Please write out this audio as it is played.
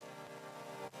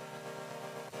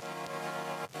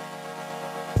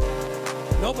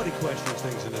Nobody questions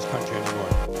things in this country anymore.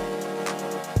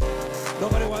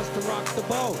 Nobody wants to rock the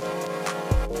boat.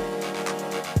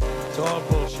 It's all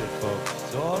bullshit, folks.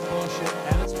 It's all bullshit,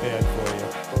 and it's bad for you.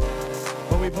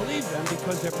 But we believe them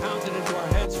because they're pounded into our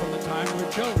heads from the time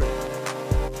we're children.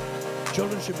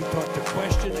 Children should be taught to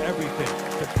question everything.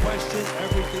 To question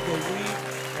everything they read,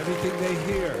 everything they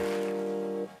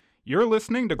hear. You're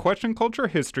listening to Question Culture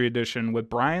History Edition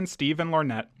with Brian, Steve, and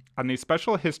Lornett. On these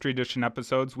special History Edition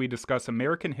episodes, we discuss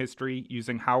American history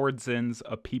using Howard Zinn's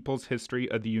A People's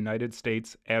History of the United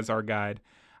States as our guide.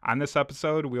 On this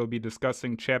episode, we'll be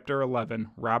discussing Chapter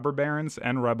 11, Robber Barons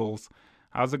and Rebels.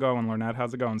 How's it going, Lornett?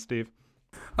 How's it going, Steve?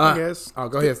 Hey guys.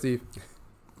 Go ahead, Steve.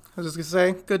 I was just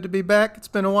going to say, good to be back. It's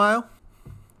been a while.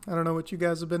 I don't know what you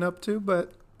guys have been up to,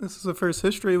 but this is the first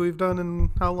history we've done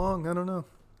in how long? I don't know.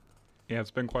 Yeah,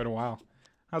 it's been quite a while.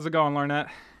 How's it going, Lornett?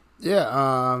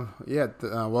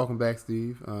 Welcome back,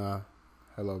 Steve.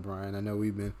 Hello, Brian. I know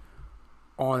we've been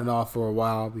on and off for a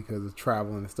while because of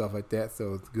traveling and stuff like that,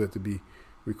 so it's good to be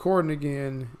recording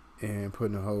again and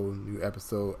putting a whole new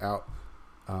episode out.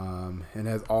 And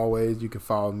as always, you can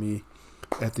follow me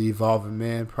at the Evolving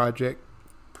Man Project,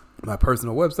 my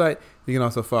personal website. You can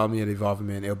also follow me at Evolving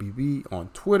Man LBB on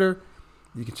Twitter.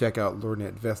 You can check out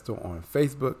Lornett Vestal on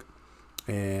Facebook.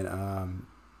 And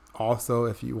also,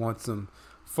 if you want some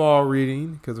fall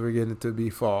reading, because we're getting to be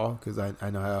fall, because I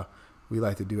know how we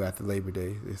like to do after Labor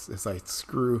Day. It's like,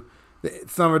 screw.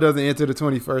 Summer doesn't enter the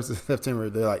 21st of September.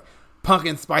 They're like,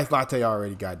 pumpkin spice latte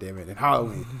already, goddammit, and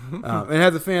Halloween. And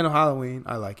as a fan of Halloween,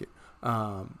 I like it.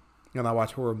 And I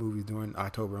watch horror movies during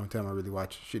October. On time I really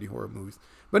watch shitty horror movies.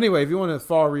 But anyway, if you want a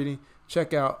fall reading,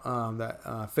 check out that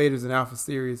Faders and Alpha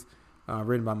series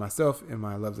written by myself and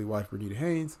my lovely wife, Bernita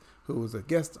Haynes, who was a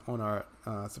guest on our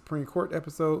Supreme Court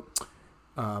episode,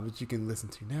 which you can listen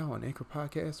to now on Anchor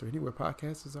Podcasts or anywhere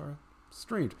podcasts are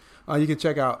streamed. You can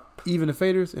check out Even the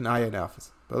Faders and I and Alphas.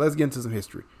 But let's get into some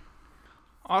history.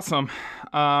 Awesome.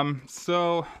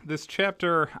 So this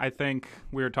chapter, I think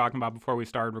we were talking about before we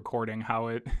started recording,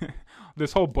 how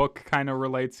this whole book kind of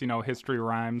relates, history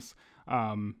rhymes.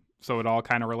 So it all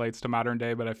kind of relates to modern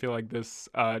day, but I feel like this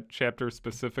chapter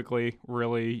specifically,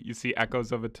 really, you see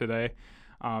echoes of it today.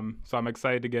 So I'm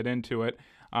excited to get into it.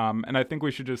 And I think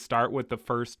we should just start with the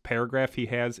first paragraph he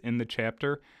has in the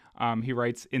chapter. He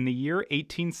writes, "In the year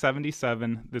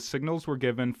 1877, the signals were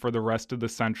given for the rest of the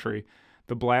century.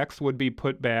 The blacks would be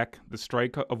put back, the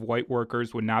strike of white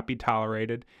workers would not be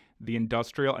tolerated, the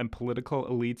industrial and political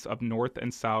elites of North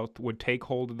and South would take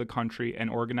hold of the country and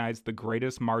organize the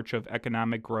greatest march of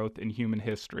economic growth in human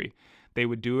history. They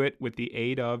would do it with the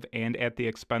aid of and at the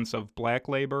expense of black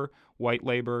labor, white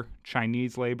labor,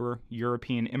 Chinese labor,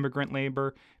 European immigrant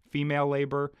labor, female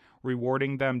labor,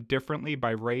 rewarding them differently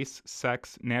by race,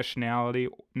 sex, nationality,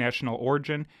 national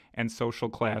origin, and social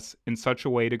class, in such a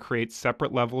way to create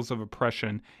separate levels of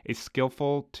oppression, a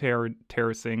skillful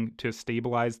terracing to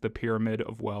stabilize the pyramid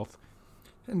of wealth."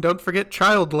 And don't forget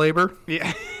child labor.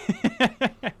 Yeah.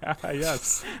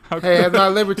 Yes. Okay. Hey, as our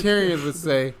libertarians would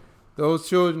say, those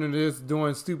children are just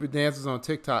doing stupid dances on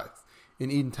TikToks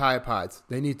and eating Tide Pods.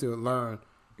 They need to learn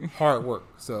hard work.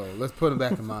 So let's put them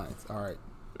back in minds. All right.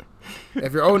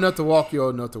 If you're old enough to walk, you're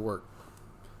old enough to work.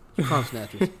 Crumb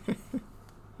snatchers.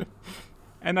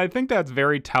 And I think that's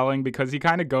very telling because he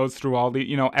kind of goes through all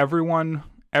the,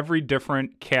 every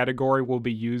different category will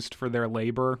be used for their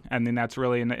labor. And then that's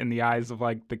really in the eyes of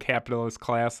like the capitalist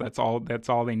class. That's all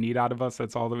they need out of us.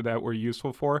 That's all that we're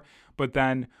useful for. But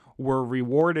then we're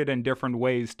rewarded in different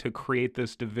ways to create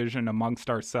this division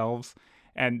amongst ourselves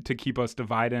and to keep us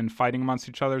divided and fighting amongst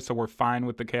each other. So we're fine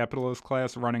with the capitalist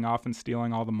class running off and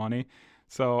stealing all the money.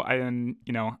 So,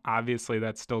 obviously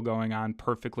that's still going on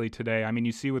perfectly today. I mean,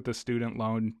 you see with the student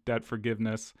loan debt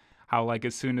forgiveness, how like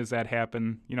as soon as that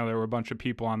happened, there were a bunch of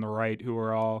people on the right who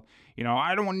were all,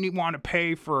 I don't want to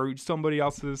pay for somebody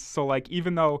else's. So like,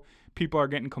 even though people are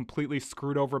getting completely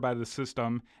screwed over by the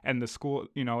system and the school,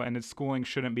 and its schooling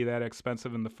shouldn't be that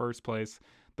expensive in the first place,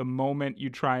 the moment you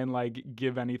try and like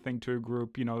give anything to a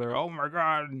group, they're, oh my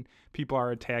God, and people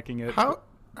are attacking it.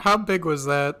 How big was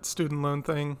that student loan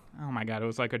thing? Oh my God, it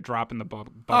was like a drop in the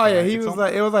bucket. Oh yeah, it was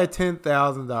like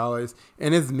 $10,000,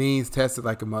 and his means tested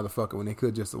like a motherfucker when they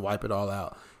could just wipe it all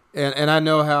out. And I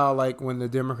know how like when the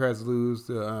Democrats lose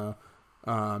the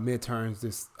midterms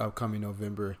this upcoming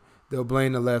November, they'll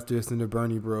blame the leftists and the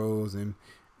Bernie bros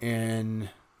and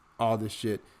all this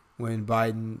shit when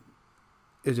Biden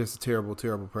is just a terrible,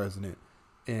 terrible president.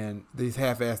 And these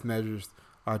half-ass measures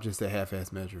are just a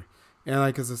half-ass measure. And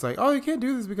like, cause it's like, oh, you can't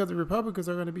do this because the Republicans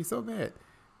are going to be so bad.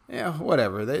 Yeah,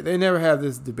 whatever. They never have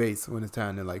this debates when it's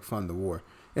time to like fund the war.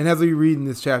 And as we read in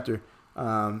this chapter,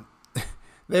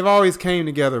 they've always came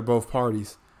together, both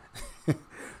parties,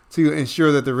 to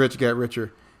ensure that the rich got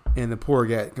richer and the poor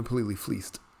got completely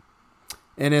fleeced.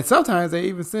 And then sometimes they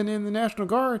even send in the National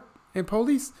Guard and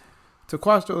police to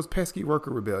quash those pesky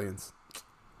worker rebellions.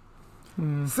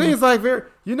 Mm-hmm. Seems like and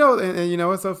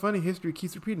it's so funny. History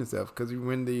keeps repeating itself, because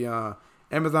when the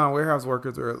Amazon warehouse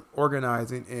workers are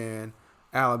organizing in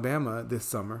Alabama this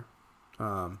summer,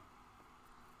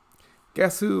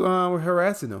 guess who were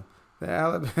harassing them? The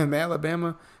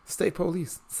Alabama State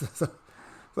Police.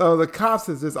 So the cops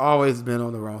has just always been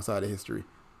on the wrong side of history.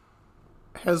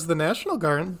 Has the National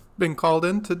Guard been called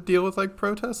in to deal with like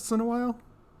protests in a while?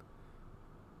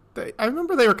 I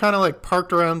remember they were kind of like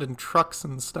parked around in trucks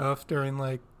and stuff during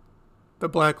like the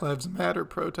Black Lives Matter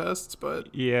protests,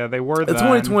 but yeah, they were.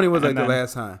 2020 was like the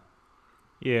last time.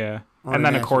 Yeah, and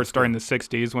then of course during the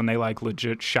 '60s when they like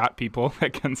legit shot people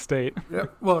at Kent State.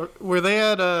 Yep. Well, were they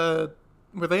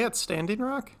at Standing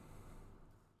Rock?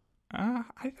 I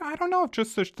don't know if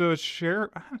just the share.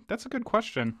 That's a good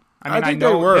question. I think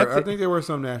they were. I think there were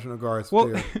some National Guards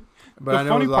there. But the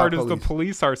funny part is the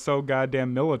police are so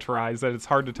goddamn militarized that it's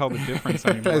hard to tell the difference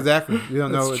anymore. Exactly. You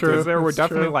don't know. Because there were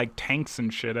definitely like tanks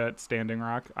and shit at Standing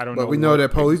Rock. I don't know. But we know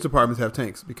that police departments have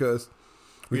tanks, because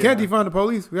we can't defund the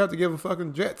police. We have to give them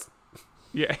fucking jets.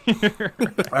 Yeah.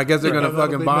 I guess they're going to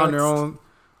fucking bomb their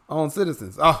own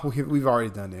citizens. Oh, we've already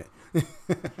done that.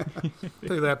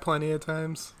 Do that plenty of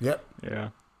times. Yep. Yeah.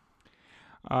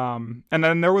 And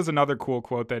then there was another cool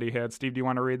quote that he had. Steve, do you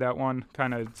want to read that one?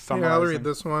 Kind of summarizing. Yeah, I'll read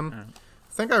this one. Right.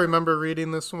 I think I remember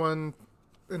reading this one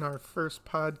in our first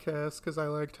podcast because I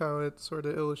liked how it sort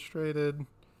of illustrated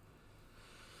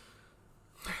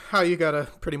how you gotta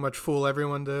pretty much fool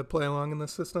everyone to play along in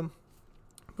this system.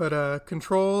 But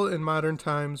control in modern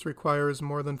times requires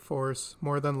more than force,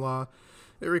 more than law.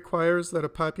 It requires that a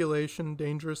population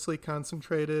dangerously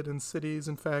concentrated in cities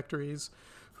and factories,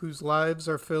 whose lives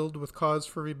are filled with cause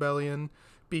for rebellion,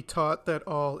 be taught that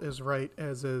all is right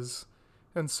as is.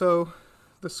 And so,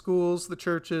 the schools, the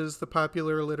churches, the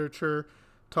popular literature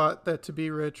taught that to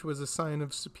be rich was a sign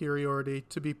of superiority,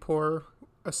 to be poor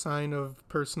a sign of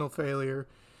personal failure,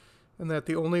 and that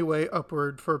the only way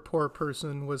upward for a poor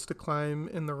person was to climb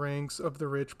in the ranks of the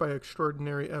rich by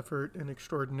extraordinary effort and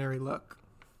extraordinary luck.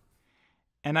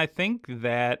 And I think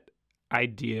that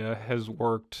idea has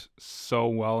worked so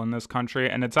well in this country,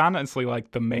 and it's honestly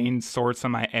like the main source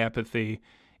of my apathy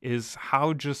is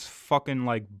how just fucking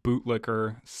like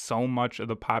bootlicker so much of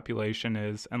the population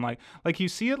is. And like you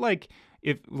see it like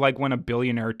if like when a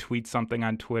billionaire tweets something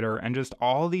on Twitter and just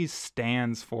all these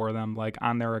stands for them like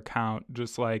on their account,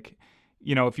 just like,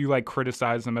 you know, if you like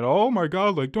criticize them at all, oh my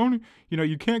God, like don't, you know,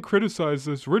 you can't criticize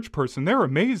this rich person. They're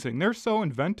amazing. They're so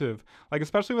inventive. Like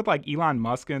especially with like Elon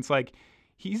Musk, and it's like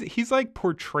he's like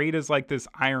portrayed as like this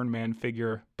Iron Man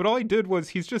figure, but all he did was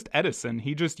he's just Edison.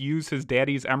 He just used his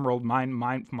daddy's emerald mine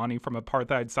money from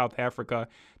apartheid South Africa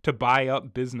to buy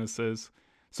up businesses.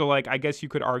 So like I guess you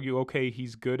could argue, okay,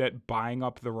 he's good at buying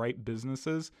up the right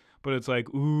businesses, but it's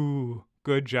like, ooh,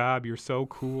 good job, you're so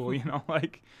cool, you know,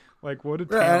 like what a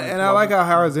talent. And I like how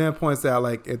Howard Zinn points out,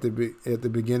 like at the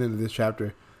beginning of this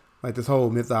chapter, like this whole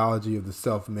mythology of the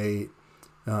self-made,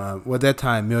 at that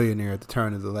time millionaire at the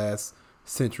turn of the last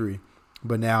century,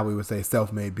 but now we would say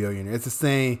self-made billionaire. It's the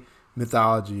same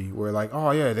mythology where like,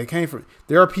 oh yeah, they came from.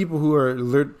 There are people who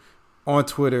are on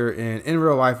Twitter and in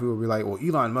real life who will be like, well,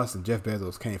 Elon Musk and Jeff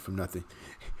Bezos came from nothing,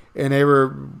 and they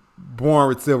were born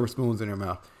with silver spoons in their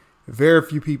mouth. Very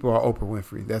few people are Oprah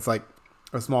Winfrey. That's like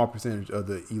a small percentage of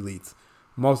the elites.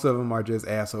 Most of them are just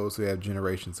assholes who have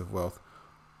generations of wealth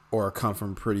or come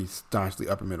from pretty staunchly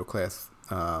upper middle class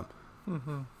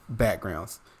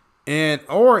backgrounds. And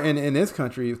in this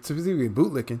country, specifically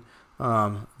bootlicking,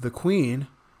 the Queen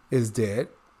is dead,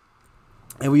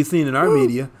 and we've seen in our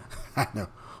media. I know.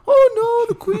 Oh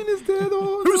no, the Queen is dead.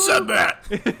 Oh, who said that?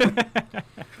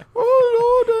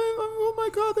 Oh Lord! Oh my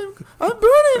God! I'm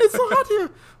burning. It's so hot here.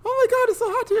 Oh my God! It's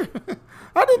so hot here.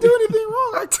 I didn't do anything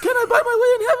wrong. Can I buy my way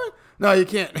in heaven? No, you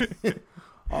can't.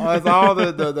 Oh, it's all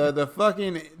the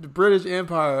fucking British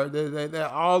Empire.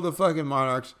 All the fucking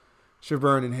monarchs should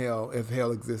burn in hell if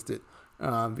hell existed,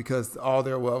 because all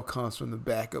their wealth comes from the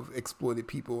back of exploited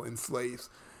people and slaves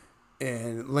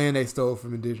and land they stole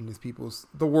from indigenous peoples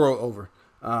the world over.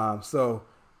 So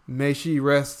may she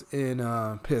rest in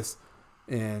piss.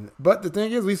 But the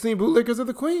thing is, we've seen bootlickers of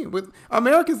the Queen with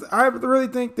Americans. I really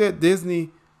think that Disney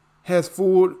has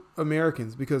fooled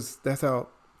Americans because that's how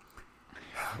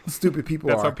stupid people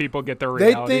that's are. How people get their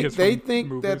reality. They think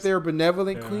movies. that they're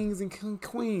benevolent kings and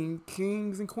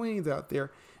queens out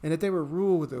there, and that they were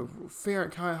ruled with a fair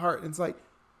and kind heart. And it's like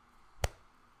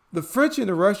the French and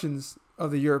the Russians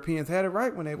of the Europeans had it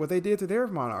right when what they did to their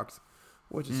monarchs,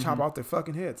 which is chop off their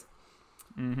fucking heads.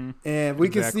 Mm-hmm. And we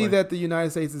can see that the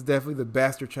United States is definitely the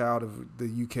bastard child of the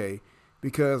UK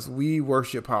because we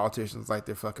worship politicians like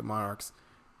they're fucking monarchs.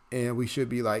 And we should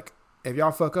be like, if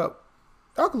y'all fuck up,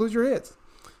 y'all can lose your heads.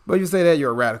 But you say that,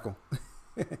 you're a radical.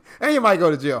 And you might go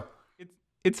to jail.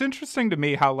 It's interesting to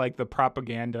me how, like, the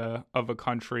propaganda of a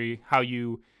country, how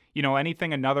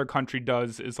anything another country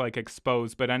does is, like,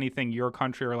 exposed, but anything your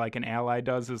country or, like, an ally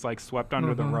does is, like, swept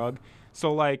under the rug.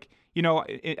 So, like,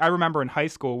 I remember in high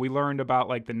school, we learned about,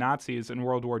 like, the Nazis in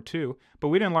World War II, but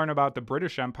we didn't learn about the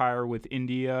British Empire with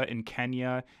India and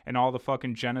Kenya and all the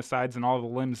fucking genocides and all the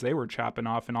limbs they were chopping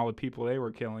off and all the people they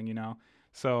were killing,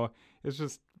 So it's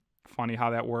just funny how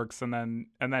that works. And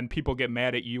then people get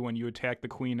mad at you when you attack the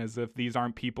Queen as if these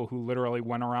aren't people who literally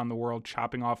went around the world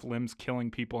chopping off limbs, killing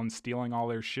people, and stealing all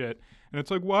their shit. And it's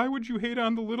like, why would you hate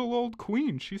on the little old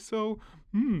Queen? She's so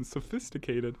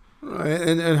sophisticated.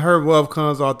 And her wealth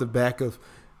comes off the back of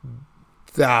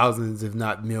thousands, if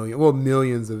not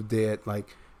millions of dead,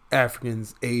 like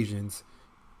Africans, Asians,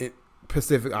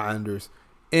 Pacific Islanders.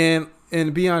 And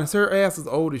to be honest, her ass is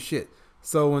old as shit.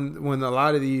 So when a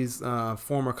lot of these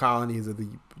former colonies of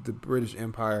the British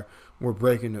Empire were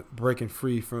breaking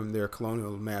free from their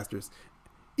colonial masters,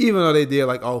 even though they did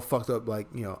like all fucked up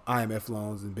like IMF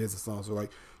loans and business loans, were like,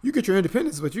 you get your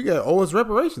independence, but you got owe us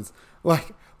reparations.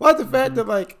 Like the fact that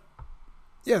like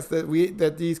yes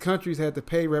that these countries had to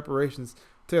pay reparations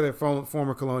to their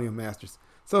former colonial masters.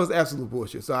 So it's absolute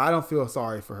bullshit. So I don't feel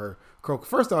sorry for her.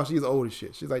 First off, she's old as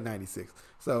shit. She's like 96.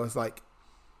 So it's like.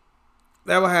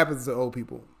 That what happens to old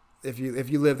people if you're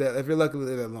lucky to live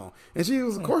that long. And she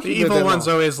was, of course, the evil ones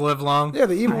always live long. Yeah,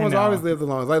 the evil ones always live the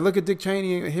longest. Like look at Dick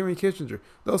Cheney and Henry Kissinger;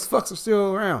 those fucks are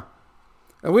still around.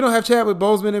 And we don't have Chadwick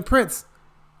Boseman and Prince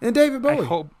and David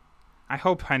Bowie. I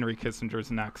hope Henry Kissinger's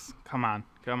next. Come on.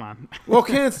 Well,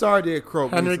 Ken Starr did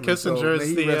croak. Henry recently, Kissinger so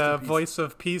is the voice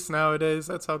of peace nowadays.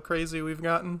 That's how crazy we've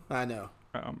gotten. I know.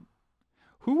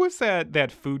 Who was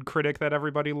that food critic that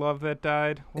everybody loved that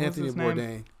died? What Anthony was his name?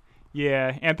 Bourdain.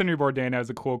 Yeah, Anthony Bourdain has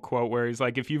a cool quote where he's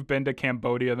like, if you've been to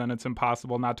Cambodia, then it's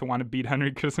impossible not to want to beat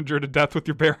Henry Kissinger to death with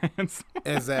your bare hands.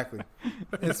 Exactly.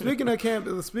 And speaking of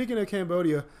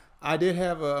Cambodia, I did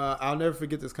have I'll never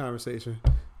forget this conversation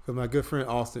because my good friend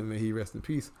Austin, may he rest in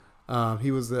peace.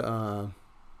 He was a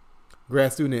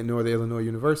grad student at Northern Illinois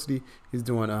University. He's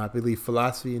doing, I believe,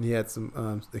 philosophy, and he had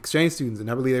some exchange students, and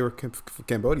I believe they were from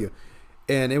Cambodia.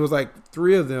 And it was like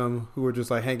three of them who were just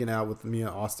like hanging out with me and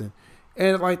Austin.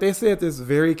 And like they said this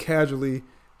very casually,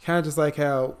 kind of just like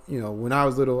how, when I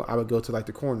was little, I would go to like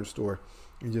the corner store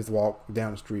and just walk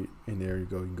down the street, and there you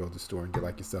go. You can go to the store and get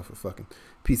like yourself a fucking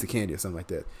piece of candy or something like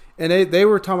that. And they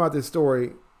were talking about this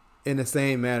story in the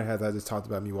same manner as I just talked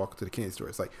about me walking to the candy store.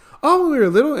 It's like, oh, when we were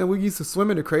little and we used to swim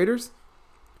in the craters.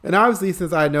 And obviously,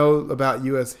 since I know about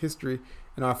U.S. history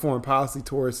and our foreign policy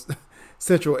towards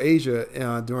Central Asia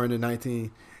during the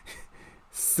 1960s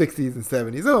and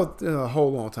 70s, a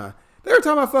whole long time. They were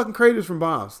talking about fucking craters from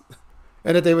bombs.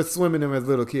 And that they would swim in them as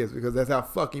little kids because that's how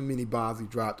fucking many bombs we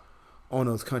dropped on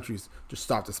those countries to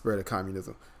stop the spread of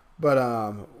communism. But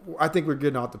I think we're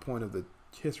getting off the point of the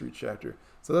history chapter.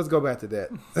 So let's go back to that.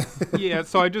 Yeah,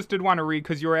 so I just did want to read,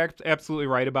 because you're absolutely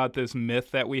right about this myth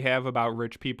that we have about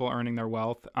rich people earning their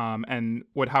wealth. And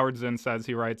what Howard Zinn says,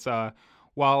 he writes,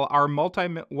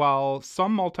 While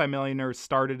some multimillionaires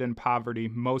started in poverty,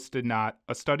 most did not.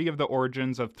 A study of the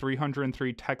origins of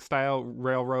 303 textile,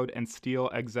 railroad, and steel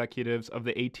executives of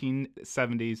the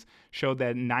 1870s showed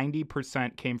that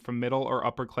 90% came from middle or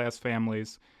upper class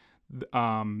families.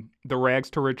 The rags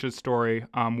to riches story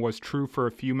was true for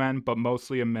a few men, but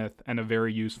mostly a myth, and a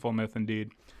very useful myth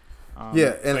indeed.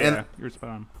 And you're spot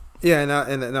on. Yeah,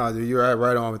 no, you're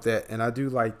right on with that. And I do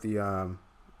like the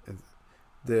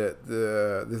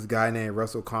this guy named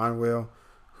Russell Conwell,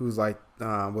 who's like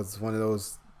was one of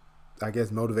those, I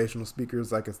guess, motivational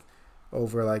speakers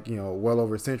well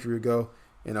over a century ago,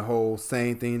 and the whole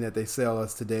same thing that they sell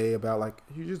us today about like,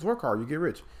 you just work hard, you get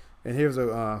rich. And here's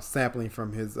a sampling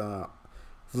from his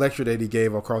lecture that he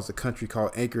gave across the country called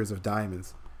Acres of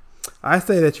Diamonds. I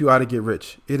say that you ought to get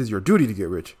rich. It is your duty to get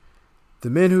rich.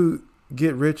 The men who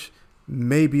get rich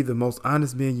may be the most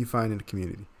honest men you find in the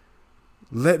community.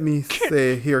 Let me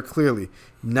say here clearly,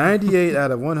 98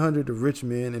 out of 100 of rich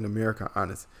men in America are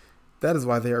honest. That is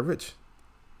why they are rich.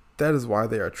 That is why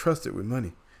they are trusted with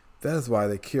money. That is why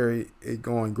they carry it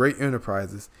going great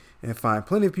enterprises and find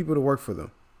plenty of people to work for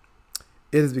them.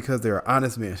 It is because they are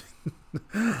honest men.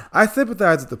 I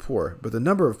sympathize with the poor, but the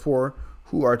number of poor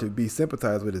who are to be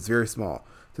sympathized with is very small.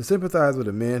 To sympathize with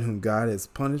a man whom God has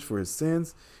punished for his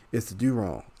sins is to do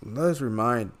wrong. Let us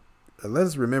remind let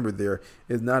us remember there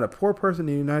is not a poor person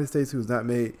in the United States who is not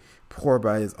made poor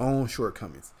by his own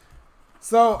shortcomings.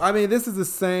 So, I mean, this is the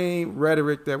same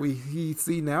rhetoric that we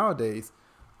see nowadays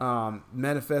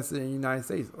manifested in the United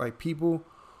States. Like people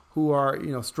who are,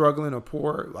 struggling or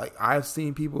poor. Like I've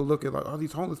seen people look at like, oh,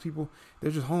 these homeless people, they're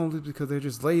just homeless because they're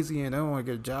just lazy and they don't want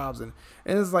to get jobs. And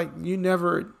it's like you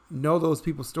never know those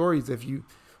people's stories if you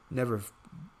never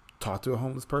talked to a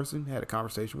homeless person, had a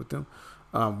conversation with them,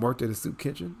 worked at a soup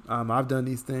kitchen. I've done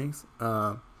these things.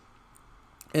 And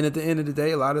at the end of the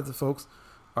day, a lot of the folks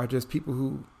are just people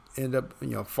who end up,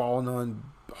 falling on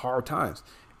hard times.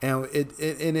 And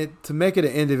it to make it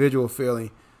an individual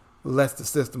feeling lets the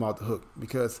system off the hook,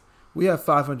 because we have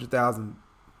 500,000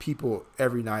 people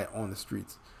every night on the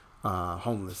streets,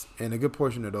 homeless. And a good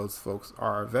portion of those folks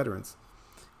are veterans.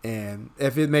 And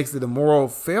if it makes it a moral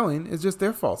failing, it's just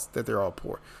their fault that they're all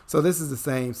poor. So this is the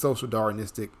same social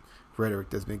Darwinistic rhetoric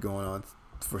that's been going on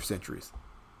for centuries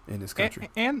in this country.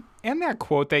 And that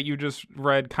quote that you just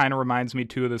read kind of reminds me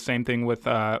too of the same thing with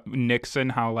Nixon,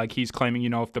 how like he's claiming,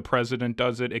 if the president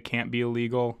does it, it can't be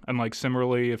illegal. And like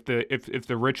similarly, if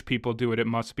the rich people do it, it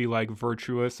must be like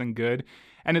virtuous and good.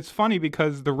 And it's funny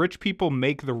because the rich people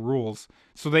make the rules,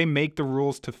 so they make the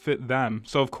rules to fit them.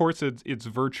 So of course it's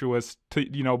virtuous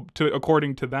to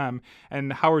according to them.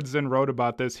 And Howard Zinn wrote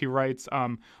about this. He writes,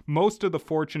 most of the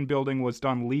fortune building was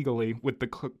done legally with the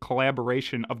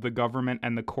collaboration of the government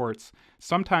and the courts.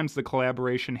 Sometimes the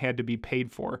collaboration had to be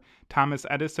paid for. Thomas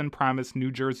Edison promised New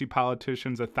Jersey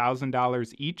politicians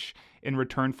 $1,000 each in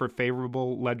return for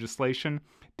favorable legislation.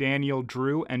 Daniel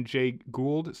Drew and Jay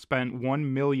Gould spent $1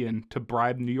 million to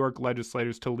bribe New York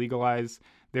legislators to legalize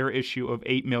their issue of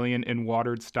 $8 million in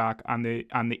watered stock on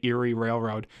the Erie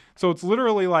Railroad. So it's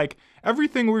literally like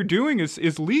everything we're doing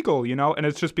is legal, and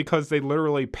it's just because they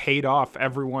literally paid off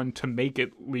everyone to make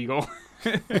it legal,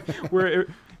 where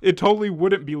it totally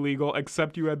wouldn't be legal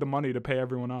except you had the money to pay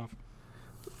everyone off.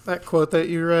 That quote that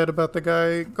you read about the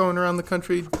guy going around the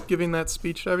country giving that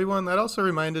speech to everyone, that also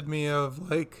reminded me of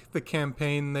like the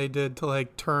campaign they did to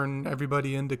like turn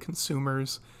everybody into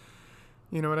consumers.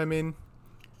 You know what I mean?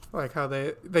 Like how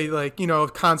they like,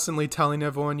 constantly telling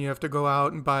everyone you have to go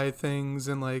out and buy things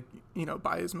and like,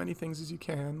 buy as many things as you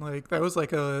can. Like that was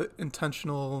like a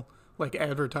intentional like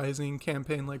advertising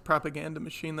campaign, like propaganda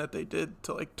machine that they did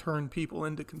to like turn people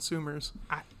into consumers.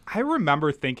 I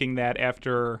remember thinking that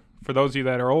after, for those of you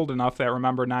that are old enough that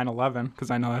remember 9/11,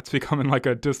 because I know that's becoming like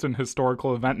a distant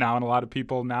historical event now, and a lot of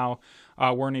people now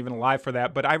weren't even alive for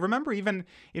that. But I remember even,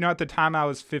 at the time I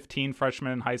was 15,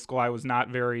 freshman in high school, I was not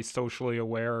very socially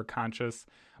aware or conscious.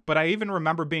 But I even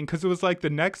remember being, because it was like the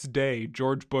next day,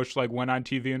 George Bush like went on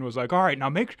TV and was like, all right, now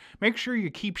make sure you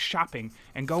keep shopping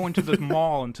and go into the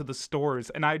mall and to the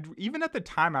stores. And even at the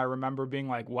time, I remember being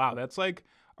like, wow, that's like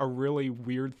a really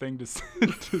weird thing to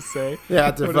say. Yeah,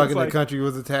 after fucking the country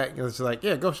was attacked, it was just like,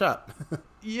 yeah, go shop.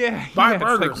 Yeah. Buy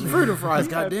burgers, freedom fries,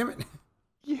 goddammit.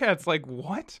 Yeah, it's like,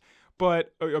 what?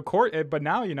 But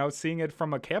now, seeing it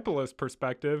from a capitalist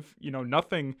perspective,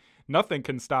 nothing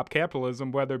can stop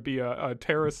capitalism, whether it be a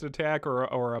terrorist attack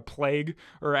or a plague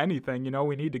or anything.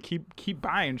 We need to keep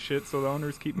buying shit so the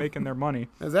owners keep making their money.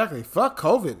 Exactly. Fuck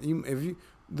COVID.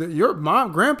 Your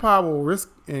mom, grandpa will risk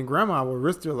and grandma will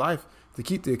risk their life to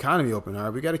keep the economy open. All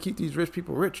right, we got to keep these rich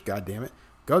people rich. God damn it,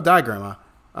 go die, grandma.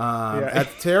 At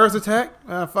the terrorist attack,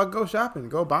 go shopping,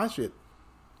 go buy shit.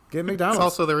 Get McDonald's. It's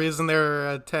also the reason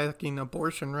they're attacking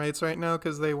abortion rights right now,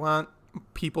 because they want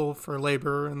people for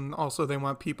labor, and also they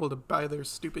want people to buy their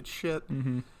stupid shit.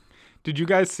 Mm-hmm. Did you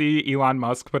guys see Elon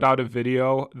Musk put out a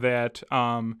video that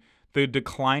the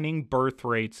declining birth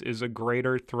rates is a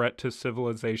greater threat to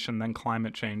civilization than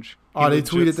climate change? They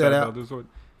tweeted that out?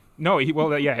 No,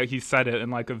 he said it in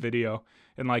like a video,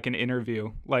 in like an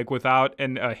interview, like without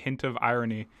a hint of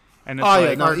irony. And it's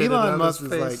Elon Musk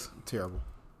is like terrible.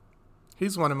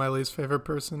 He's one of my least favorite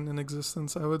person in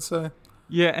existence, I would say.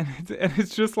 Yeah, and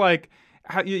it's just like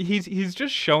he's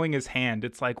just showing his hand.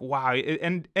 It's like, wow,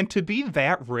 and to be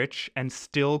that rich and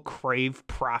still crave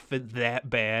profit that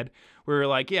bad, where you're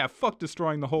like, yeah, fuck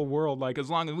destroying the whole world. Like,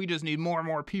 as long as we just need more and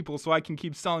more people so I can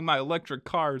keep selling my electric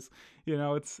cars.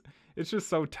 It's just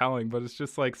so telling, but it's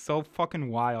just like so fucking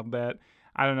wild that,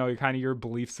 I don't know, kind of your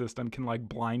belief system can like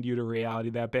blind you to reality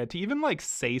that bad. To even like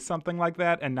say something like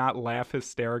that and not laugh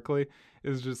hysterically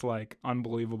is just like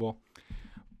unbelievable.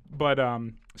 But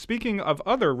speaking of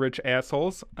other rich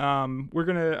assholes, we're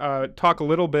going to talk a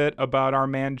little bit about our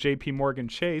man JP Morgan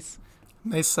Chase.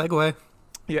 Nice segue.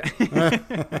 Yeah.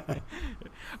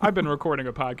 I've been recording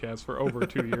a podcast for over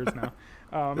 2 years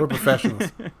now. We're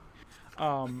professionals.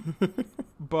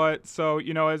 But so,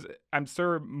 as I'm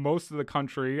sure most of the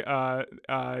country,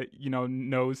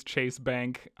 knows Chase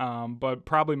Bank, but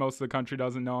probably most of the country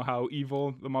doesn't know how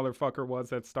evil the motherfucker was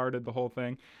that started the whole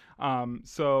thing.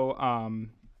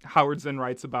 Howard Zinn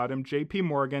writes about him. J.P.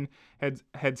 Morgan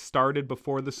had started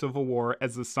before the Civil War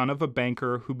as the son of a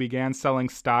banker who began selling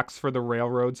stocks for the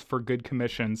railroads for good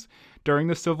commissions. During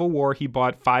the Civil War, he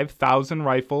bought 5,000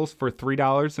 rifles for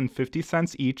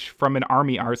 $3.50 each from an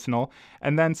army arsenal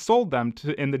and then sold them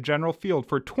in the general field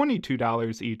for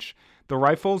 $22 each. The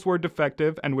rifles were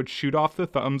defective and would shoot off the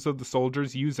thumbs of the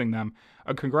soldiers using them.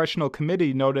 A congressional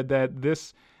committee noted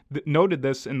this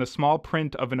in the small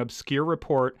print of an obscure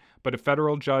report, but a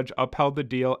federal judge upheld the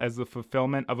deal as the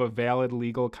fulfillment of a valid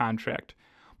legal contract.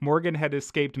 Morgan had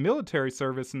escaped military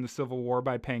service in the Civil War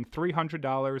by paying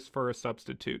 $300 for a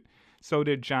substitute. So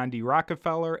did John D.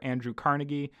 Rockefeller, Andrew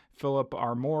Carnegie, Philip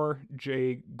R. Moore,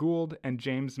 Jay Gould, and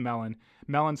James Mellon.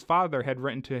 Mellon's father had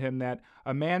written to him that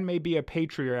a man may be a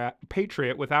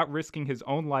patriot without risking his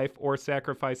own life or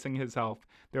sacrificing his health.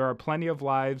 There are plenty of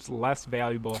lives less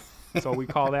valuable. So we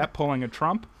call that pulling a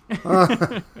Trump.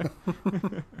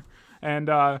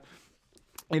 And,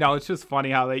 it's just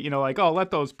funny how they, let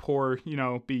those poor,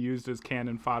 be used as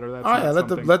cannon fodder. That's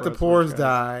let the poors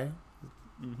die.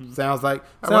 Mm-hmm. Sounds like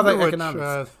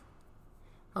economics.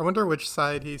 I wonder which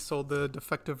side he sold the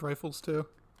defective rifles to.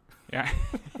 Yeah.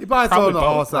 He probably sold on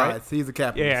all Right? sides. He's a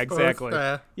capitalist. Yeah, exactly.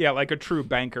 Yeah, like a true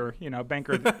banker.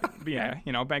 Banker's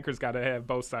got to have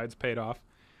both sides paid off.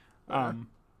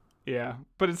 Yeah,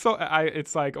 but it's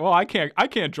like, well, I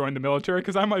can't join the military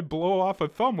because I might blow off a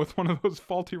thumb with one of those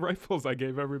faulty rifles I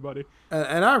gave everybody.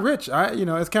 And I'm rich.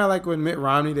 It's kind of like when Mitt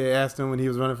Romney, they asked him when he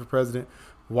was running for president,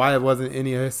 why wasn't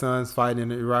any of his sons fighting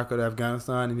in Iraq or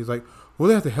Afghanistan, and he's like, well,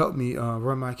 they have to help me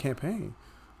run my campaign.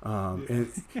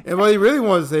 And what he really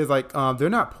wanted to say is like, they're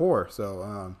not poor,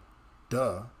 so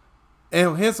duh.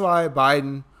 And hence why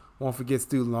Biden won't forget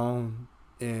student loan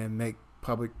and make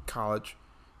public college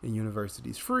and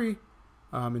universities free,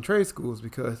 and trade schools,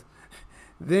 because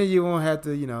then you won't have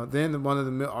to, then one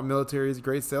of our military's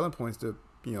great selling points to,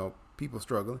 people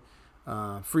struggling,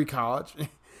 free college,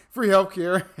 free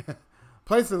healthcare,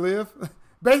 place to live,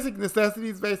 basic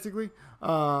necessities, basically.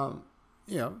 Well,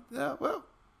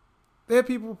 they have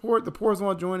people the poor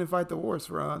want to join and fight the wars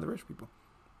for the rich people.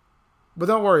 But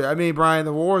don't worry, I mean, Brian,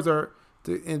 the wars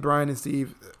and Brian and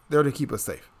Steve, they're to keep us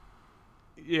safe.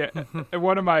 Yeah,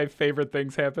 one of my favorite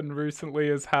things happened recently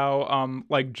is how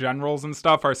generals and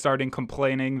stuff are starting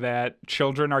complaining that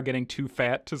children are getting too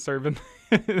fat to serve in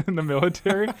the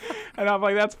military, and I'm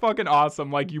like, that's fucking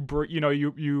awesome. Like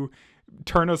you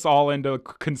turn us all into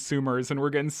consumers, and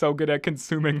we're getting so good at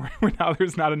consuming right now.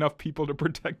 There's not enough people to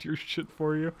protect your shit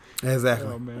for you. Exactly.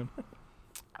 Oh man.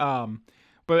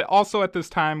 But also at this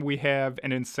time we have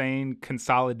an insane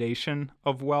consolidation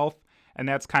of wealth. And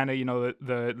that's kind of,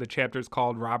 the chapter's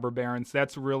called Robber Barons.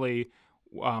 That's really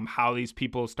how these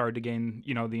people started to gain,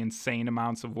 the insane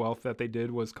amounts of wealth that they did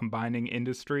was combining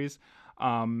industries.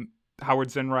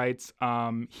 Howard Zinn writes,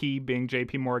 he, being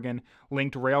J.P. Morgan,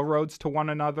 linked railroads to one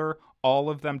another, all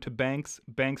of them to banks,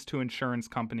 banks to insurance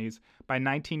companies. By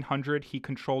 1900, he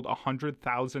controlled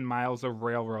 100,000 miles of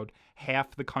railroad,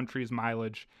 half the country's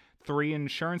mileage. 3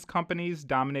 insurance companies,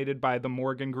 dominated by the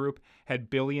Morgan Group,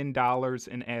 had $1 billion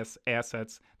in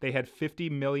assets. They had $50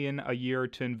 million a year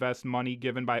to invest money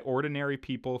given by ordinary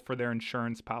people for their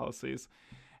insurance policies.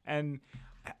 And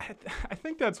I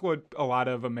think that's what a lot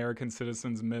of American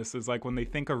citizens miss, is like when they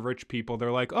think of rich people,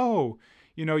 they're like, oh,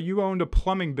 you owned a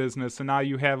plumbing business and now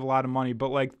you have a lot of money. But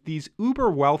like these uber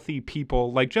wealthy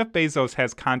people, like Jeff Bezos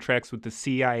has contracts with the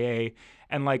CIA,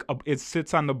 and like it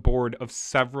sits on the board of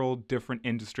several different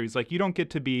industries. Like you don't get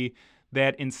to be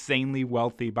that insanely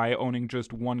wealthy by owning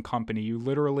just one company. You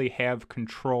literally have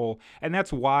control. And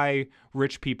that's why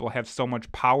rich people have so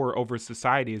much power over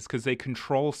society, is because they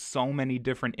control so many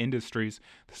different industries.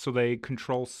 So they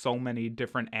control so many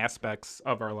different aspects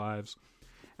of our lives.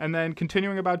 And then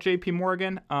continuing about J.P.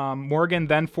 Morgan, Morgan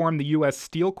then formed the U.S.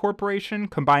 Steel Corporation,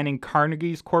 combining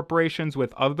Carnegie's corporations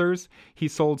with others. He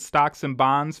sold stocks and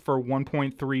bonds for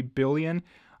 $1.3 billion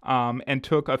and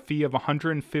took a fee of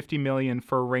 $150 million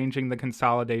for arranging the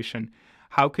consolidation.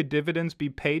 How could dividends be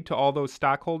paid to all those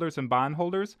stockholders and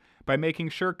bondholders? By making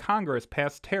sure Congress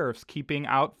passed tariffs keeping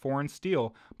out foreign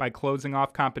steel, by closing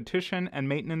off competition and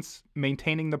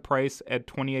maintaining the price at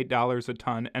 $28 a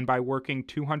ton, and by working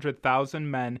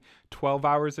 200,000 men 12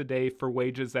 hours a day for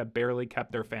wages that barely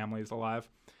kept their families alive.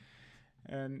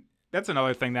 And that's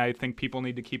another thing that I think people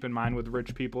need to keep in mind with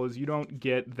rich people, is you don't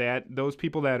get that. Those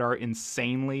people that are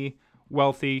insanely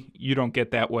wealthy, you don't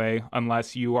get that way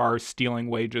unless you are stealing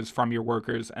wages from your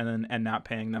workers and not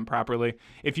paying them properly.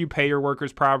 If you pay your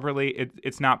workers properly,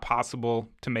 it's not possible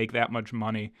to make that much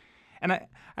money. And I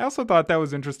also thought that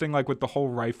was interesting, like with the whole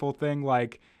rifle thing.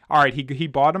 Like, all right, he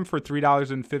bought them for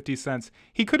 $3.50.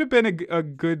 He could have been a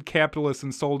good capitalist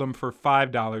and sold them for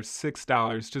 $5,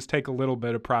 $6, just take a little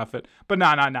bit of profit. But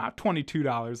nah,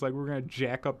 $22. Like, we're going to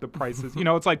jack up the prices.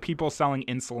 It's like people selling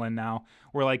insulin now,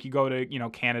 where like you go to,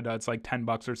 Canada, it's like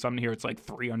 $10 or something. Here it's like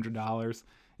 $300.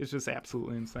 It's just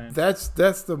absolutely insane. That's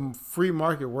the free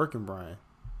market working, Brian.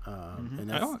 And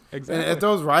that's, exactly. And if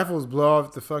those rifles blow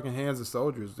off the fucking hands of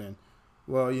soldiers, then,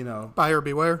 well, buyer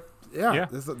beware. Yeah.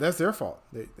 That's their fault.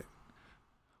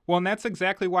 Well, and that's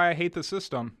exactly why I hate the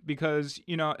system, because,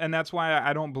 and that's why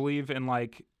I don't believe in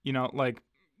like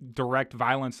direct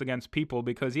violence against people,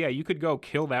 because you could go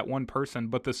kill that one person,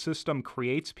 but the system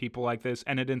creates people like this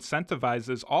and it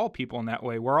incentivizes all people in that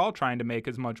way. We're all trying to make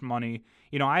as much money.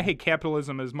 I hate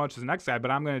capitalism as much as the next guy,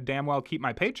 but I'm going to damn well keep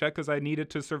my paycheck because I need it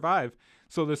to survive.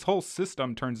 So this whole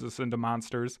system turns us into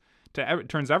monsters.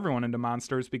 Turns everyone into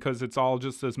monsters, because it's all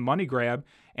just this money grab.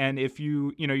 And if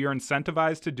you're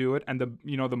incentivized to do it, and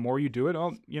the more you do it,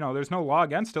 there's no law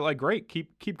against it. Like, great,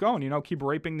 keep going, keep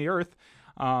raping the earth,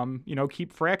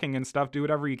 keep fracking and stuff, do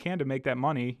whatever you can to make that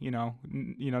money.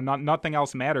 Nothing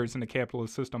else matters in the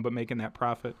capitalist system but making that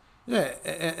profit. Yeah,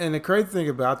 and the crazy thing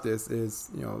about this is,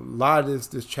 a lot of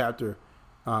this chapter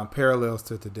parallels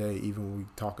to today, even when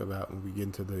we get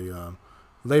into the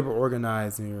labor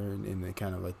organizing and the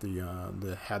kind of like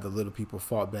the how the little people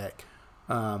fought back.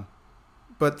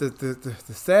 But the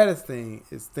saddest thing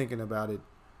is thinking about it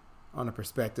on a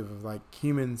perspective of like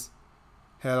humans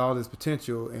had all this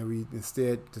potential, and we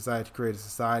instead decided to create a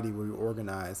society where we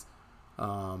organize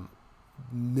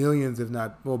millions, if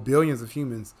not billions of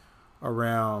humans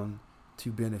around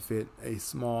to benefit a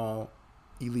small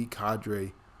elite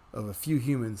cadre of a few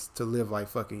humans to live like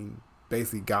fucking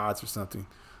basically gods or something,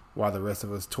 while the rest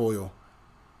of us toil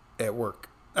at work.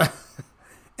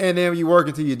 And then you work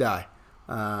until you die.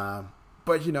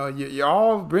 But, you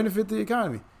all benefit the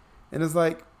economy. And it's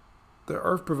like the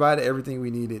earth provided everything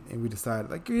we needed, and we decided,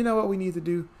 like, you know what we need to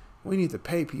do? We need to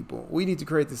pay people. We need to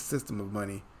create this system of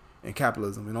money and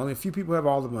capitalism. And only a few people have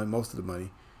all the money, most of the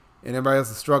money. And everybody else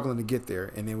is struggling to get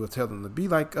there. And then we'll tell them to be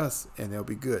like us, and they'll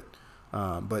be good.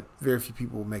 But very few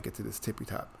people will make it to this tippy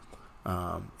top.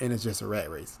 And it's just a rat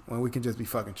race when we can just be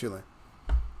fucking chilling.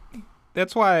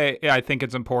 That's why I think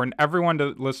it's important. Everyone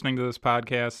listening to this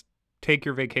podcast, take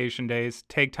your vacation days,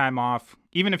 take time off.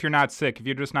 Even if you're not sick, if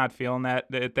you're just not feeling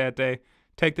that day,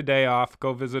 take the day off,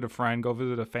 go visit a friend, go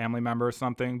visit a family member or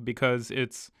something, because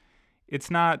it's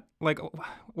not like,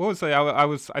 what was it?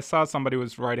 I saw somebody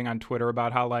was writing on Twitter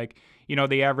about how, like,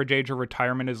 the average age of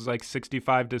retirement is like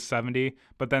 65 to 70,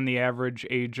 but then the average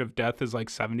age of death is like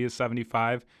 70 to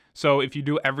 75. So if you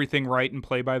do everything right and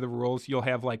play by the rules, you'll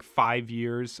have like 5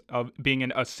 years of being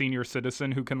a senior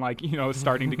citizen who can, like,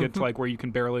 starting to get to like where you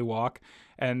can barely walk.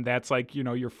 And that's like,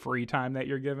 your free time that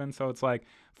you're given. So it's like,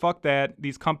 fuck that.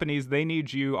 These companies, they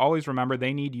need you. Always remember,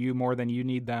 they need you more than you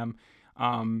need them.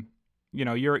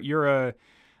 You're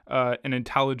an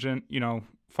intelligent,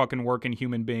 fucking working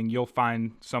human being. You'll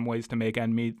find some ways to make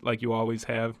end meet, like you always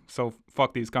have. So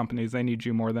fuck these companies. They need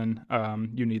you more than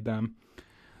you need them.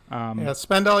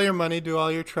 Spend all your money, do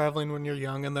all your traveling when you're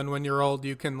young, and then when you're old,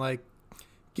 you can like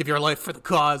give your life for the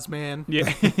cause, man.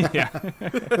 Yeah. Yeah.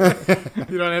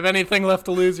 You don't have anything left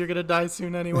to lose. You're gonna die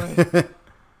soon anyway.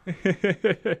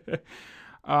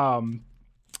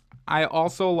 I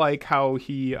also like how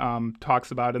he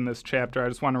talks about in this chapter. I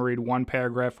just want to read one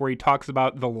paragraph where he talks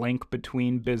about the link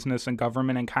between business and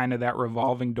government and kind of that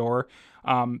revolving door.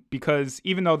 Because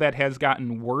even though that has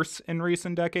gotten worse in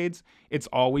recent decades, it's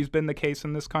always been the case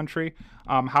in this country.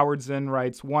 Howard Zinn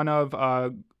writes, one of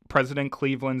President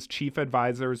Cleveland's chief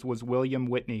advisors was William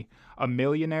Whitney, a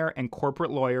millionaire and corporate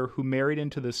lawyer who married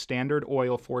into the Standard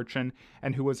Oil fortune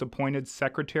and who was appointed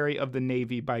Secretary of the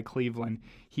Navy by Cleveland.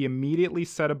 He immediately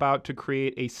set about to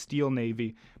create a steel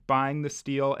navy, buying the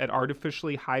steel at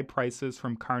artificially high prices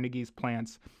from Carnegie's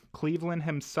plants. Cleveland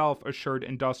himself assured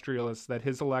industrialists that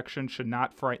his election should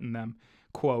not frighten them.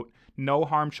 Quote, "No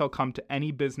harm shall come to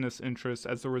any business interests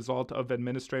as a result of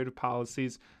administrative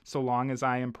policies so long as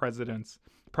I am president.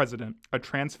 A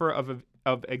transfer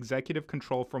of executive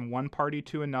control from one party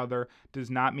to another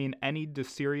does not mean any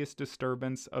serious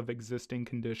disturbance of existing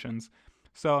conditions."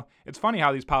 So it's funny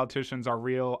how these politicians are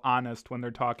real honest when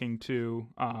they're talking to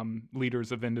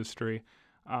leaders of industry.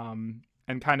 And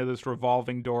and kind of this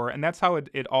revolving door. And that's how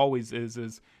it always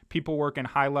is people work in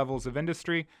high levels of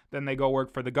industry, then they go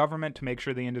work for the government to make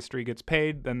sure the industry gets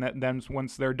paid. Then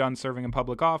once they're done serving in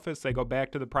public office, they go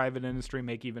back to the private industry,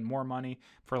 make even more money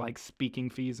for like speaking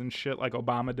fees and shit like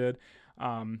Obama did.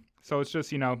 So it's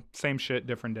just, same shit,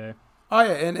 different day. Oh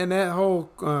yeah, and that whole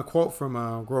quote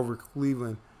from Grover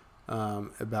Cleveland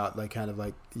about like kind of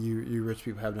like you rich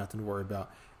people have nothing to worry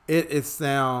about. It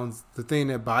sounds the thing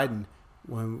that Biden,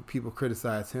 when people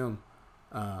criticize him,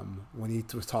 when he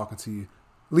was talking to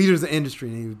leaders of industry,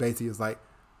 and he was basically was like,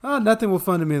 "Oh, nothing will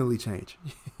fundamentally change."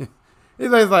 He's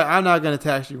like, "I'm not going to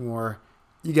tax you more.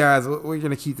 You guys, we're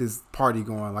going to keep this party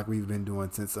going like we've been doing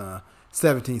since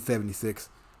 1776.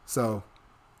 So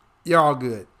you're all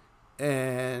good."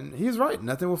 And he's right.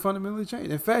 Nothing will fundamentally change.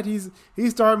 In fact, he's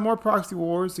starting more proxy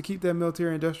wars to keep that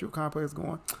military-industrial complex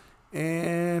going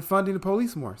and funding the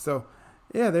police more. So,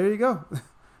 yeah, there you go.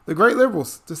 The great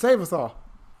liberals to save us all.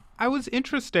 I was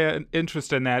interested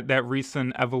in that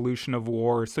recent evolution of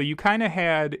war. So you kind of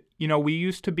had, we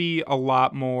used to be a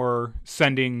lot more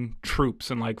sending troops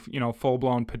and like,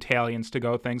 full-blown battalions to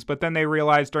go things. But then they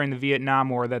realized during the Vietnam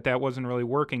War that wasn't really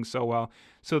working so well.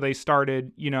 So they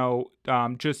started,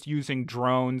 just using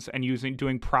drones and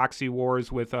doing proxy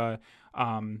wars with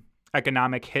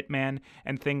economic hitman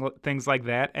and things like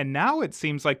that. And now it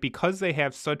seems like because they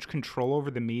have such control over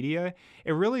the media,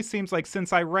 it really seems like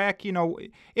since Iraq,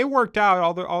 it worked out.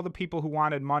 All the people who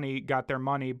wanted money got their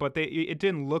money, but it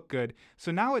didn't look good.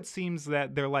 So now it seems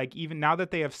that they're like, even now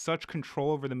that they have such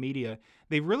control over the media,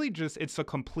 they really it's a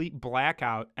complete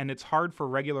blackout, and it's hard for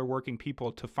regular working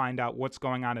people to find out what's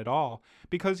going on at all.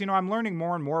 Because, I'm learning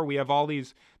more and more. We have all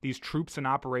these troops and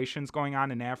operations going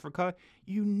on in Africa.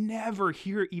 You never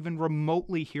even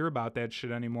remotely hear about that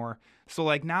shit anymore. So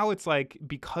like now it's like,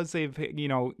 because they've,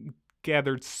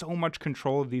 gathered so much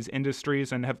control of these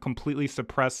industries and have completely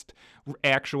suppressed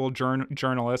actual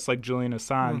journalists like Julian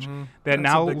Assange, that That's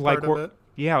now a big like part of it.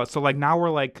 yeah, so like now we're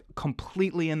like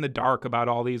completely in the dark about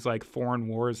all these like foreign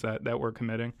wars that we're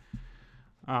committing.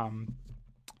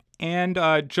 And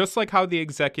just like how the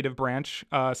executive branch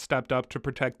stepped up to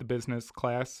protect the business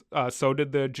class, so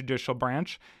did the judicial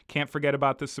branch. Can't forget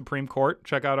about the Supreme Court.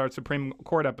 Check out our Supreme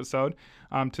Court episode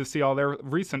to see all their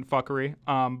recent fuckery.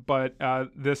 But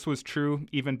this was true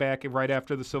even back right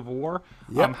after the Civil War.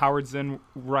 Yep. Howard Zinn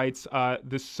writes,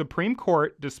 the Supreme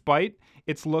Court, despite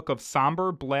its look of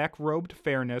somber, black-robed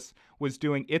fairness, was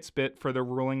doing its bit for the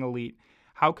ruling elite.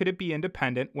 How could it be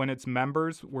independent when its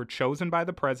members were chosen by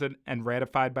the president and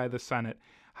ratified by the Senate?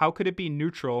 How could it be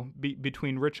neutral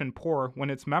between rich and poor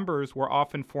when its members were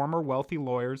often former wealthy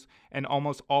lawyers and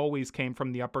almost always came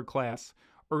from the upper class?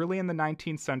 Early in the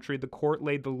 19th century, the court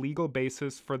laid the legal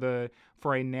basis for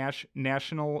a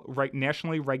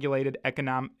nationally regulated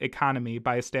economy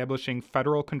by establishing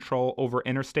federal control over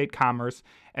interstate commerce,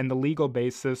 and the legal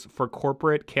basis for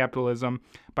corporate capitalism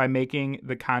by making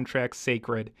the contract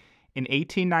sacred. In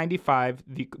 1895,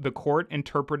 the court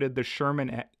interpreted the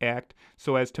Sherman Act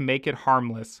so as to make it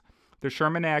harmless. The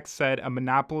Sherman Act said a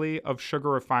monopoly of sugar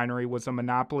refinery was a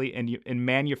monopoly in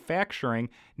manufacturing,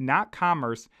 not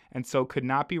commerce, and so could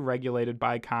not be regulated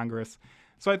by Congress.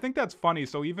 So I think that's funny.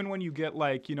 So even when you get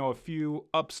like, a few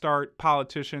upstart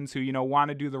politicians who, want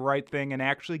to do the right thing and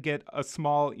actually get a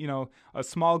small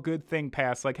good thing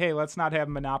passed, like, hey, let's not have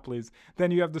monopolies.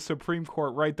 Then you have the Supreme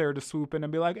Court right there to swoop in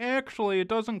and be like, actually, it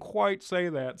doesn't quite say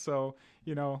that. So,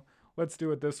 let's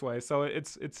do it this way. So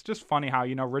it's just funny how,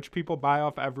 rich people buy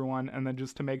off everyone and then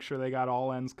just to make sure they got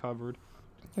all ends covered.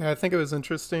 Yeah, I think it was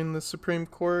interesting, the Supreme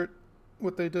Court,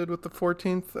 what they did with the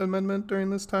 14th Amendment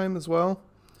during this time as well.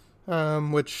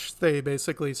 Which they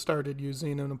basically started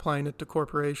using and applying it to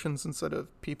corporations instead of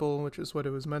people, which is what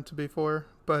it was meant to be for.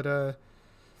 But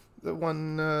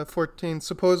the 14,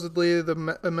 supposedly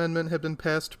the amendment had been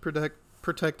passed to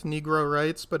protect Negro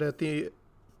rights, but of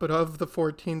the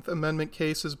 14th Amendment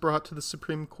cases brought to the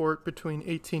Supreme Court between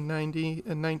 1890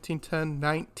 and 1910,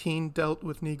 19 dealt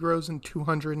with Negroes and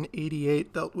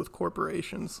 288 dealt with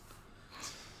corporations.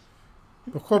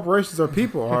 Well, corporations are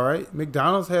people, all right?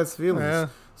 McDonald's has feelings. Yeah.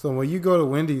 So when you go to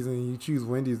Wendy's and you choose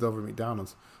Wendy's over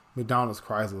McDonald's, McDonald's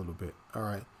cries a little bit, all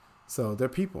right? So they're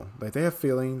people. Like, they have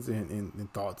feelings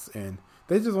and thoughts, and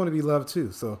they just want to be loved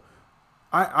too. So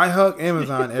I hug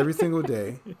Amazon every single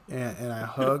day, and I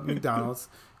hug McDonald's,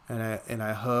 and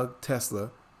I hug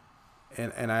Tesla,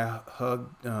 and I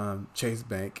hug Chase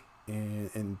Bank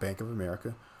and Bank of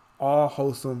America. All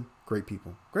wholesome, great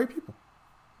people. Great people.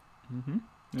 Mm-hmm.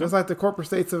 Just like the corporate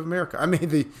states of America. I mean,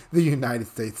 the United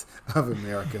States of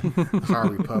America, our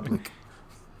republic.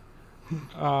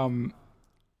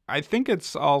 I think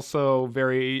it's also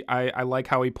very, I like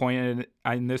how he pointed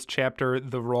in this chapter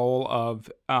the role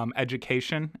of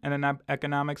education in an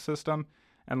economic system.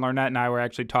 And Lornett and I were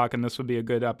actually talking, this would be a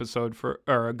good episode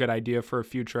or a good idea for a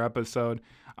future episode.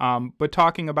 But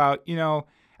talking about,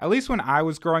 at least when I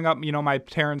was growing up, my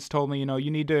parents told me,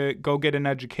 you need to go get an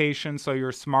education so you're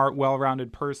a smart,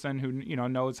 well-rounded person who,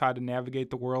 knows how to navigate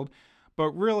the world.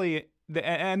 But really,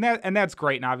 and that's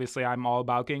great. And obviously I'm all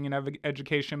about getting an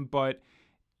education, but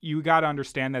you got to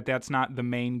understand that that's not the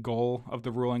main goal of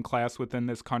the ruling class within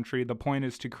this country. The point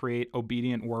is to create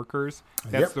obedient workers.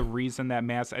 That's the reason that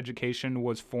mass education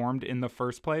was formed in the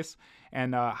first place.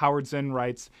 And Howard Zinn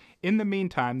writes, in the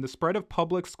meantime, the spread of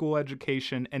public school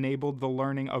education enabled the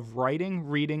learning of writing,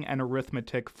 reading, and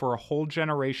arithmetic for a whole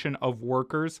generation of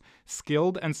workers,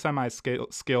 skilled and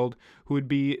semi-skilled, who would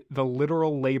be the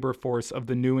literal labor force of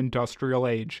the new industrial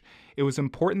age. It was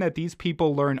important that these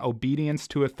people learn obedience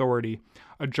to authority.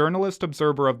 A journalist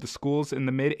observer of the schools in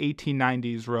the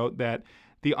mid-1890s wrote that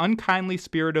the unkindly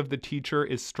spirit of the teacher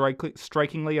is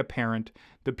strikingly apparent.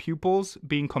 The pupils,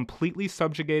 being completely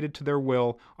subjugated to their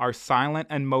will, are silent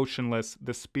and motionless.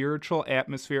 The spiritual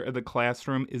atmosphere of the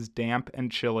classroom is damp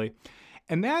and chilly.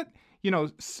 And that,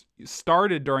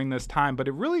 started during this time, but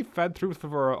it really fed through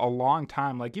for a long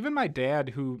time. Like even my dad,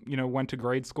 who, went to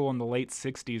grade school in the late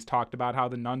 60s, talked about how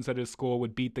the nuns at his school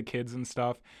would beat the kids and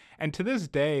stuff. And to this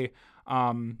day,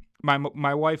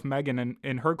 my wife Megan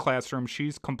in her classroom,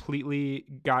 she's completely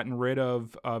gotten rid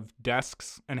of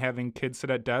desks and having kids sit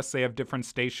at desks. They have different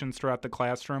stations throughout the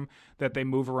classroom that they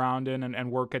move around in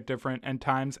and work at different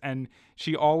times. And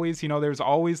she always, there's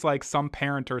always like some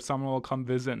parent or someone will come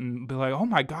visit and be like, oh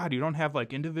my God, you don't have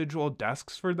like individual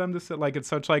desks for them to sit. Like it's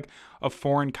such like a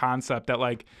foreign concept that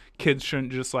like kids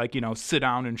shouldn't just like, sit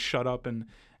down and shut up and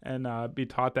be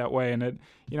taught that way. And it,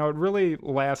 it really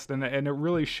lasts and it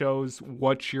really shows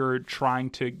what you're trying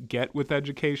to get with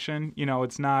education.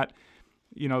 It's not,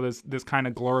 this kind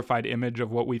of glorified image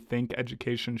of what we think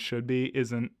education should be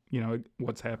isn't,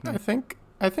 what's happening.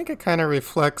 I think it kind of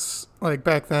reflects like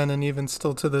back then and even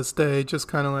still to this day, just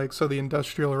kind of like, so the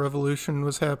Industrial Revolution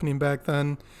was happening back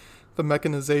then, the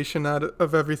mechanization out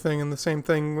of everything, and the same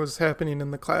thing was happening in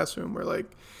the classroom where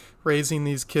like raising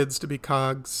these kids to be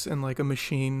cogs in like a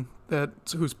machine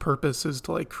whose purpose is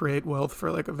to like create wealth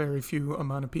for like a very few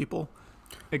amount of people.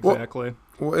 Exactly.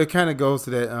 Well, it kind of goes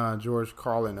to that George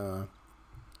Carlin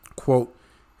quote,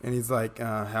 and he's like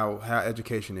how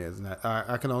education is, and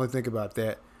I can only think about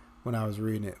that when I was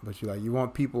reading it. But you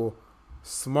want people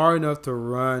smart enough to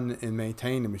run and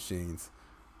maintain the machines,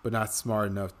 but not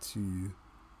smart enough to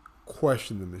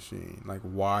question the machine. Like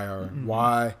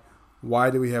why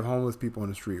do we have homeless people on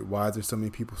the street? Why is there so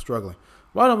many people struggling?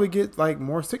 Why don't we get like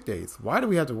more sick days? Why do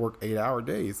we have to work 8-hour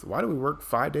days? Why do we work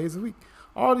 5 days a week?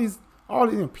 All these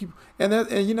people.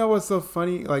 And you know what's so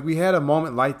funny? Like we had a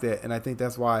moment like that, and I think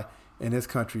that's why in this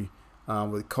country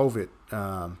with COVID,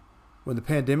 when the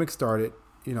pandemic started,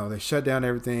 they shut down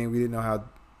everything. We didn't know how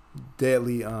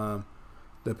deadly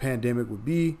the pandemic would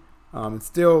be. And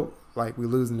still, like we're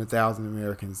losing 1,000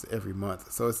 Americans every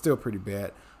month, so it's still pretty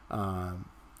bad.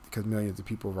 Because millions of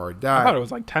people have already died. I thought it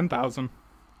was like 10,000,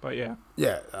 but yeah.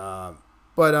 Yeah.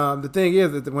 But the thing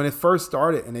is that when it first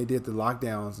started and they did the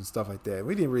lockdowns and stuff like that,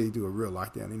 we didn't really do a real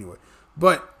lockdown anyway.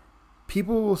 But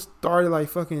people started like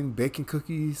fucking baking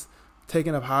cookies,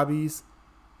 taking up hobbies.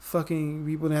 Fucking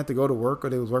people didn't have to go to work or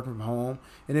they was working from home.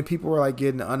 And then people were like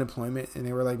getting unemployment and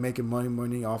they were like making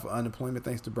money off of unemployment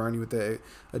thanks to Bernie with that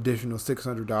additional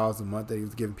 $600 a month that he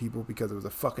was giving people because it was a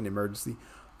fucking emergency.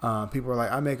 People were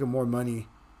like, I'm making more money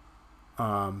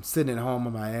sitting at home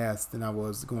on my ass than I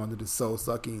was going to this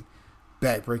soul-sucking,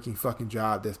 back-breaking fucking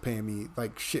job that's paying me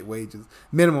like shit wages,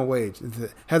 minimum wage.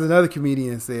 Has another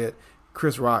comedian said,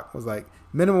 Chris Rock was like,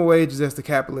 minimum wage is just the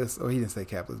capitalists, or he didn't say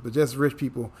capitalists, but just rich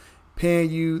people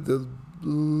paying you the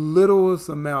littlest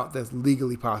amount that's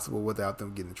legally possible without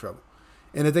them getting in trouble.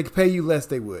 And if they could pay you less,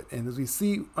 they would. And as we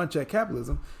see unchecked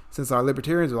capitalism, since our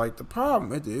libertarians are like, the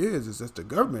problem is just the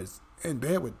government's in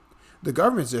bed with the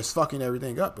government's just fucking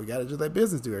everything up. We got to just let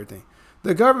business do everything.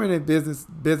 The government and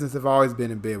business have always been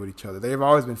in bed with each other. They've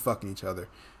always been fucking each other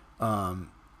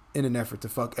in an effort to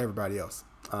fuck everybody else.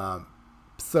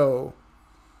 So,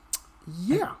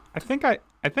 yeah. I think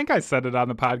I said it on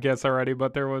the podcast already,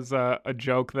 but there was a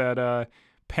joke that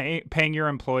paying your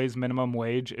employees minimum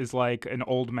wage is like an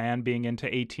old man being into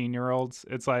 18-year-olds.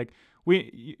 It's like,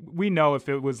 we know if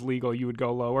it was legal, you would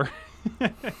go lower.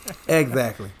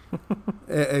 Exactly.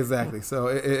 Exactly. So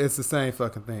it's the same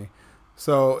fucking thing.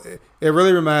 So it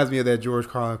really reminds me of that George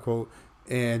Carlin quote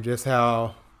and just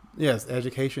how Yes,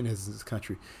 education is this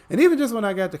country. And even just when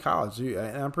I got to college,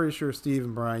 and I'm pretty sure Steve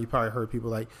and Brian, you probably heard people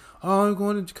like, oh, I'm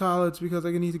going to college because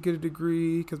I need to get a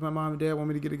degree because my mom and dad want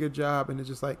me to get a good job. And it's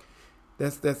just like,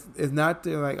 it's not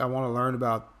like I want to learn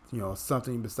about,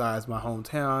 something besides my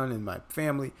hometown and my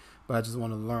family, but I just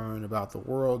want to learn about the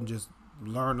world and just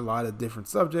learn a lot of different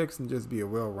subjects and just be a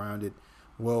well-rounded,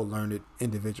 well-learned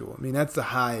individual. I mean, that's the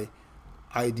high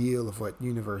ideal of what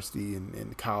university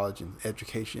and college and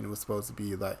education was supposed to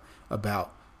be like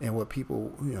about, and what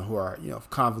people who are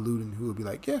convoluted, who will be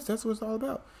like, yes, that's what it's all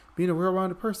about, being a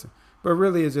well-rounded person. But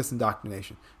really it's just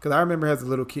indoctrination. Because I remember as a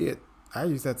little kid, I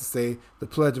used to have to say the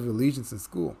Pledge of Allegiance in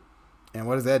school. And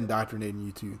what is that indoctrinating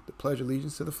you to? The Pledge of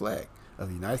Allegiance to the flag of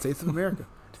the United States of America.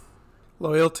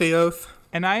 Loyalty oath.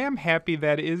 And I am happy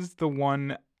that is the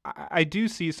one. I do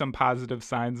see some positive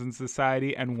signs in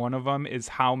society, and one of them is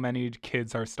how many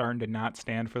kids are starting to not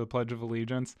stand for the Pledge of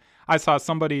Allegiance. I saw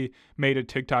somebody made a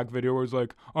TikTok video where it was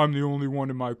like, I'm the only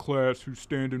one in my class who's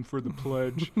standing for the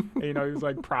pledge. And, he was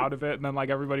like proud of it, and then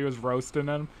like everybody was roasting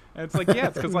him. And it's like, yeah,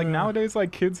 it's because like nowadays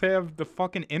like kids have the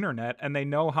fucking internet and they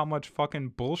know how much fucking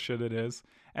bullshit it is.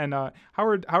 And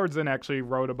Howard Zinn actually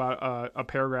wrote about a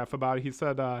paragraph about it. He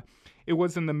said, it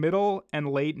was in the middle and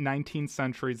late 19th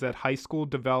centuries that high school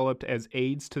developed as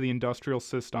aids to the industrial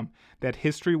system, that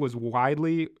history was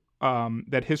widely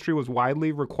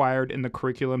required in the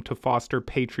curriculum to foster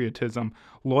patriotism.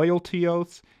 Loyalty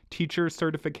oaths, teacher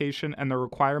certification, and the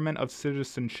requirement of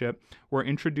citizenship were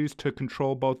introduced to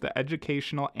control both the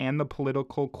educational and the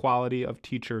political quality of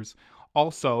teachers.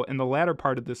 Also, in the latter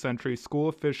part of the century, school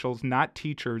officials, not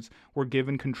teachers, were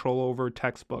given control over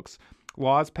textbooks.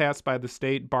 Laws passed by the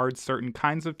state barred certain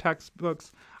kinds of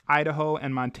textbooks. Idaho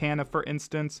and Montana, for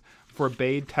instance,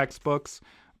 forbade textbooks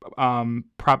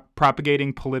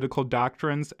propagating political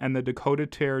doctrines, and the Dakota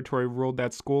Territory ruled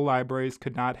that school libraries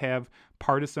could not have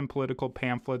partisan political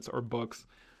pamphlets or books.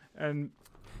 And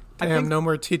Damn, no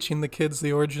more teaching the kids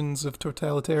the origins of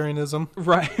totalitarianism.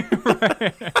 Right.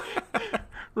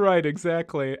 Right,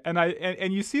 exactly.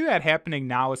 And you see that happening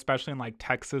now, especially in like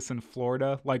Texas and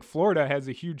Florida. Like Florida has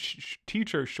a huge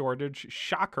teacher shortage,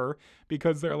 shocker,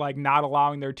 because they're like not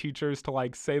allowing their teachers to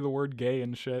like say the word gay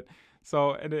and shit.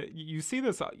 So you see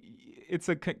this, it's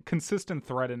a consistent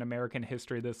thread in American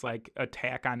history, this like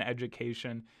attack on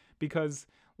education, because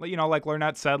like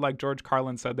Lornett said, like George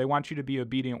Carlin said, they want you to be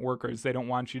obedient workers. They don't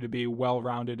want you to be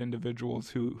well-rounded individuals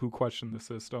who question the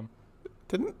system.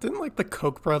 Didn't like the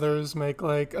Koch brothers make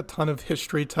like a ton of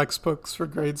history textbooks for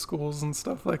grade schools and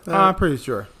stuff like that? I'm pretty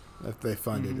sure that they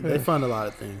funded it. They fund a lot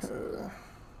of things.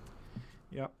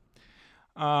 Yep.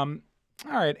 All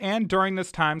right. And during this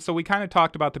time, so we kind of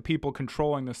talked about the people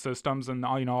controlling the systems and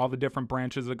all the different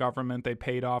branches of government they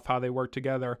paid off, how they work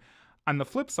together. On the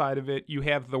flip side of it, you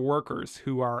have the workers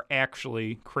who are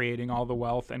actually creating all the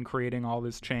wealth and creating all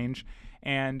this change.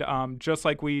 And just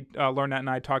like Lornett and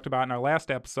I talked about in our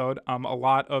last episode, a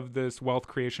lot of this wealth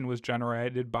creation was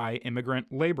generated by immigrant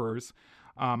laborers.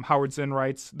 Howard Zinn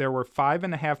writes, there were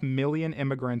 5.5 million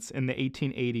immigrants in the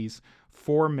 1880s,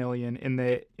 4 million in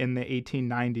the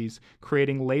 1890s,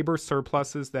 creating labor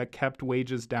surpluses that kept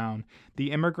wages down.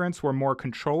 The immigrants were more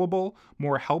controllable,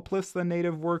 more helpless than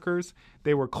native workers.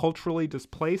 They were culturally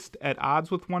displaced, at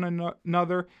odds with one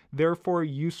another, therefore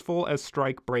useful as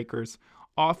strike breakers.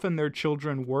 Often their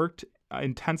children worked,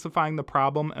 intensifying the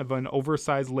problem of an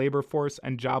oversized labor force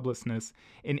and joblessness.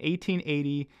 In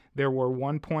 1880, there were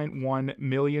 1.1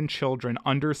 million children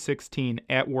under 16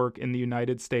 at work in the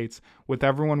United States. With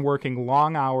everyone working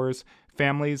long hours,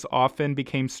 families often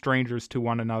became strangers to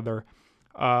one another.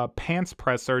 A pants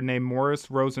presser named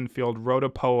Morris Rosenfield wrote a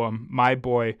poem, My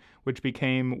Boy, which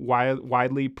became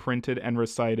widely printed and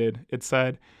recited. It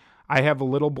said, I have a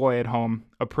little boy at home,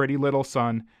 a pretty little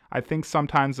son. I think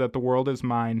sometimes that the world is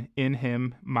mine, in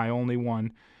him, my only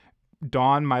one. During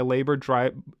dawn, my labor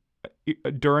drives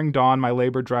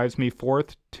me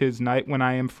forth. 'Tis night when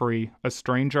I am free. A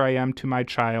stranger I am to my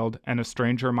child, and a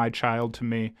stranger my child to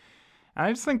me. And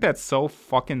I just think that's so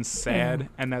fucking sad.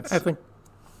 And that's. I think.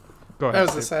 Go ahead. That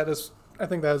was the saddest. I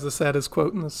think that was the saddest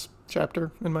quote in this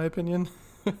chapter, in my opinion.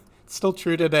 It's still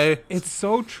true today. It's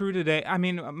so true today. I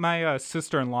mean, my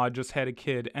sister-in-law just had a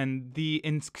kid, and the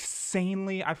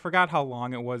insanely, I forgot how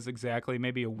long it was exactly,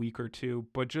 maybe a week or two,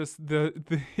 but just the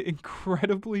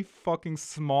incredibly fucking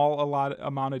small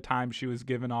amount of time she was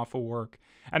given off of work.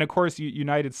 And of course,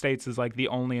 United States is like the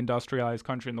only industrialized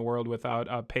country in the world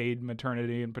without paid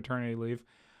maternity and paternity leave.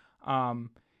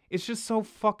 It's just so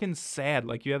fucking sad.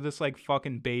 Like, you have this like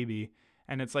fucking baby,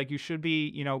 And it's like you should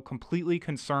be, completely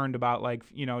concerned about like,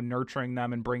 nurturing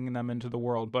them and bringing them into the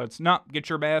world. But it's not, get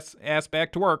your ass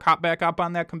back to work, hop back up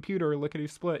on that computer, lickety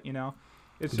split,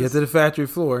 It's Get to the factory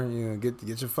floor, get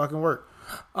your fucking work.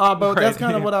 But right, that's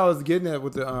kind of what I was getting at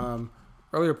with the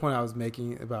earlier point I was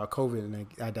making about COVID, and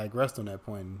I digressed on that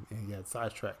point and got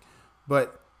sidetracked.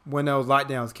 But when those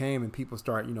lockdowns came and people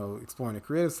start, exploring the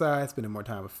creative side, spending more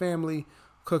time with family,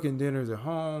 cooking dinners at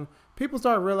home, people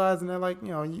start realizing that, like,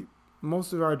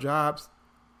 most of our jobs,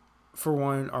 for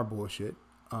one, are bullshit.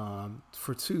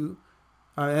 For two,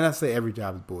 and I say every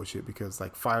job is bullshit because,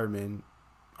 like, firemen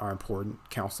are important,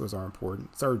 counselors are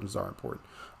important, surgeons are important.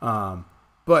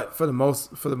 But for the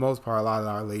most part, a lot of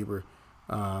our labor,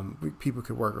 people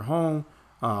could work at home.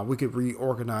 We could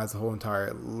reorganize the whole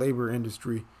entire labor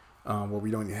industry where we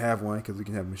don't even have one because we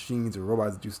can have machines or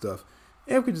robots that do stuff.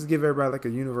 And we could just give everybody like a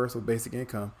universal basic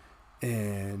income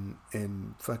and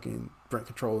fucking rent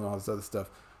control and all this other stuff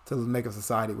to make a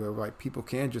society where like people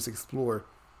can just explore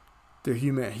their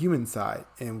human side.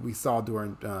 And we saw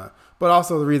during, but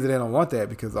also the reason they don't want that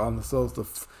because on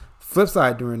the flip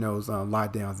side during those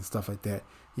lockdowns and stuff like that,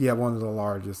 you have one of the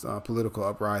largest political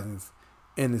uprisings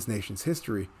in this nation's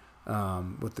history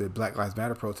with the Black Lives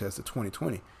Matter protests of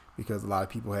 2020 because a lot of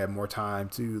people had more time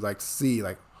to like see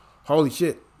like, holy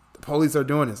shit, the police are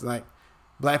doing this. Like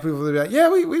black people would be like, yeah,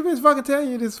 we've been fucking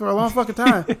telling you this for a long fucking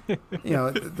time.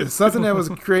 Something that was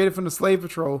created from the slave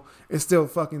patrol is still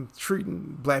fucking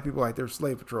treating black people like they're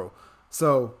slave patrol.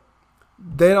 So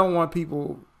they don't want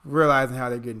people realizing how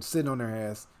they're getting sitting on their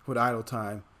ass with idle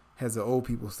time, as the old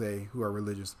people say who are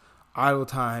religious. Idle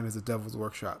time is a devil's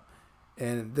workshop.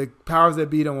 And the powers that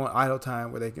be don't want idle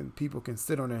time where people can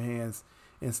sit on their hands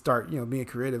and start, being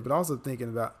creative, but also thinking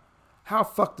about how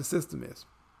fucked the system is.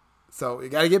 So you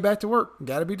got to get back to work. You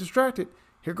got to be distracted.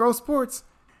 Here goes sports.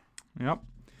 Yep.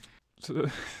 So,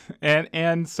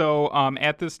 and so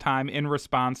at this time, in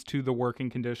response to the working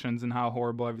conditions and how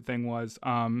horrible everything was,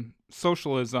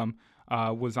 socialism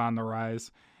was on the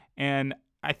rise. And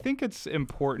I think it's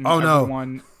important. Oh, no.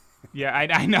 Everyone, yeah,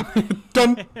 I know.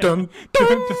 Dun, dun,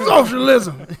 dun.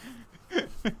 Socialism.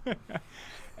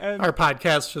 And our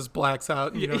podcast just blacks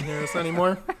out. You don't hear us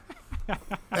anymore.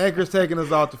 Anchor's taking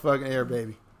us off the fucking air,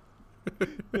 baby.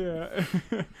 Yeah.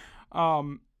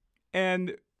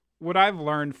 And what I've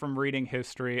learned from reading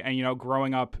history and,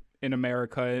 growing up in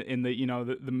America in the,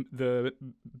 the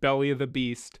belly of the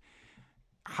beast,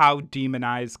 how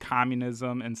demonized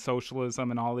communism and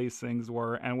socialism and all these things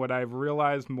were. And what I've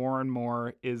realized more and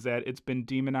more is that it's been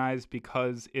demonized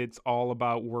because it's all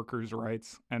about workers'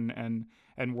 rights and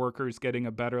workers getting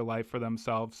a better life for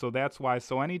themselves. So that's why.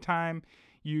 So anytime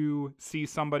you see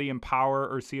somebody in power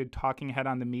or see a talking head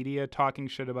on the media talking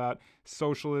shit about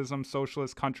socialism,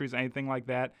 socialist countries, anything like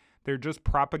that, they're just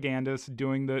propagandists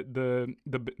doing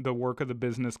the work of the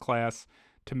business class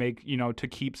to make, to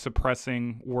keep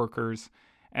suppressing workers.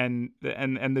 And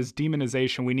this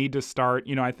demonization, we need to start,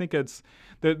 I think it's,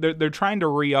 they're trying to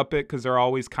re-up it because they're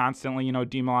always constantly,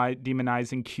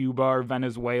 demonizing Cuba or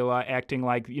Venezuela, acting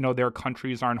like, their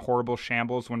countries are in horrible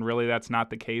shambles when really that's not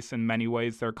the case. In many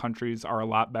ways, their countries are a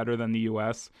lot better than the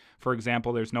U.S. For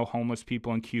example, there's no homeless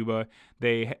people in Cuba.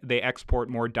 They export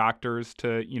more doctors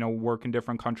to, work in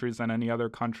different countries than any other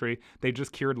country. They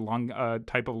just cured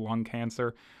type of lung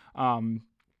cancer.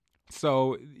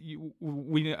 So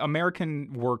we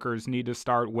American workers need to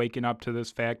start waking up to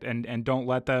this fact and don't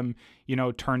let them,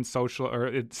 turn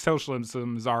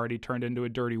socialism is already turned into a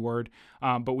dirty word.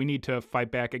 But we need to fight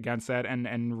back against that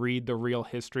and read the real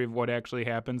history of what actually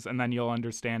happens. And then you'll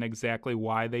understand exactly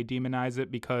why they demonize it,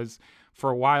 because for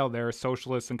a while there,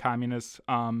 socialists and communists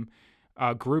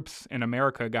groups in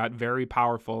America got very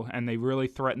powerful and they really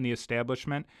threatened the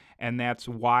establishment. And that's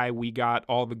why we got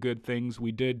all the good things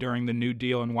we did during the New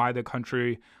Deal and why the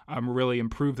country really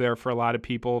improved there for a lot of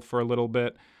people for a little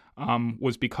bit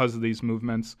was because of these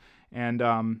movements. And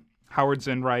Howard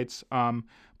Zinn writes,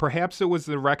 perhaps it was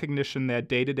the recognition that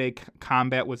day-to-day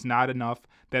combat was not enough,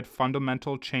 that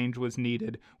fundamental change was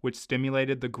needed, which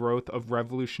stimulated the growth of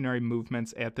revolutionary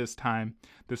movements at this time.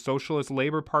 The Socialist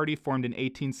Labor Party, formed in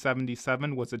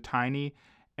 1877, was a tiny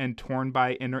and torn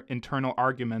by internal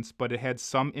arguments, but it had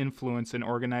some influence in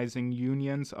organizing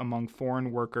unions among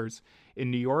foreign workers.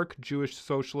 In New York, Jewish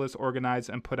socialists organized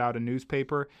and put out a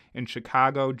newspaper. In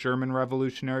Chicago, German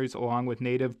revolutionaries, along with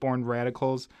native-born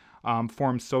radicals,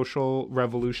 formed social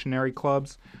revolutionary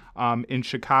clubs. In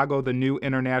Chicago, the new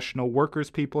International Workers'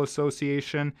 People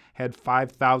Association had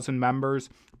 5,000 members.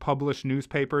 publish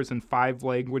newspapers in 5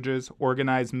 languages,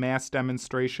 organize mass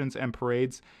demonstrations and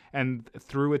parades, and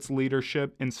through its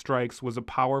leadership in strikes was a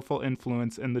powerful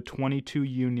influence in the 22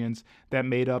 unions that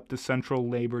made up the Central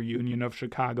Labor Union of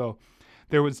Chicago.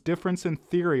 There was difference in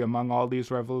theory among all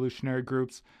these revolutionary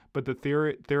groups, but the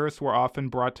theorists were often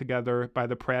brought together by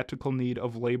the practical need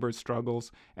of labor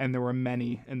struggles, and there were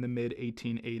many in the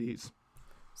mid-1880s.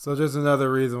 So just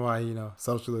another reason why,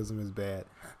 socialism is bad.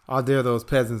 How dare those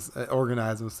peasants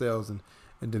organize themselves and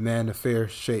demand a fair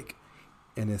shake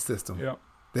in this system. Yep.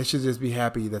 They should just be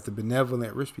happy that the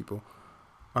benevolent rich people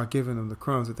are giving them the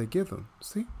crumbs that they give them.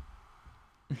 See?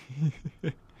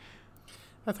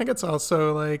 I think it's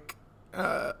also like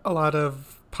a lot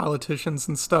of politicians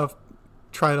and stuff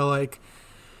try to like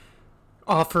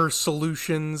offer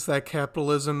solutions that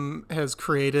capitalism has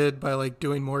created by like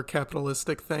doing more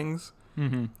capitalistic things.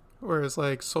 Mm-hmm. Whereas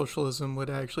like socialism would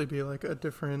actually be like a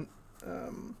different,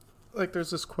 like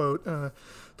there's this quote,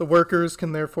 the workers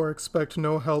can therefore expect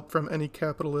no help from any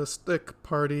capitalistic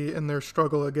party in their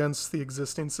struggle against the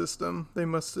existing system. They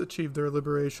must achieve their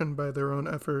liberation by their own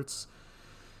efforts.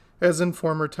 As in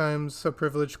former times, a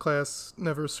privileged class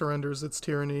never surrenders its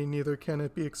tyranny, neither can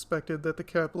it be expected that the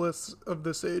capitalists of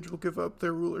this age will give up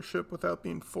their rulership without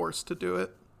being forced to do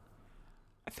it.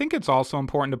 I think it's also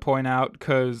important to point out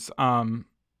because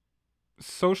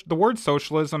the word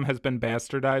socialism has been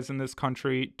bastardized in this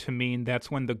country to mean that's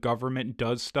when the government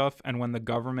does stuff and when the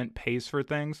government pays for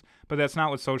things. But that's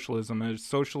not what socialism is.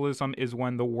 Socialism is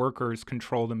when the workers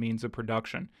control the means of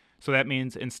production. So that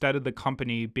means instead of the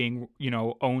company being,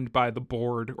 owned by the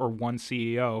board or one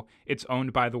CEO, it's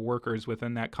owned by the workers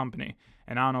within that company.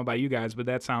 And I don't know about you guys, but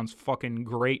that sounds fucking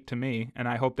great to me. And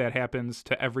I hope that happens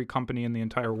to every company in the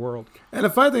entire world. And the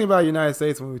funny thing about the United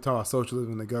States, when we talk about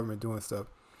socialism and the government doing stuff,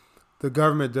 the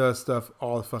government does stuff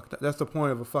all the fucking time. That's the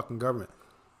point of a fucking government.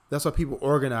 That's why people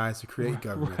organize to create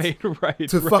governments. Right.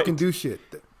 To fucking do shit.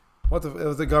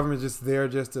 Was the government just there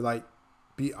just to like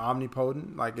be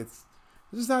omnipotent? Like it's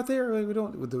just not there. Like we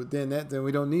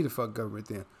don't need a fuck government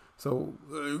then. So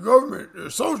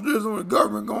government, socialism, the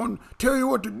government going to tell you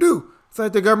what to do. It's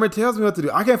like the government tells me what to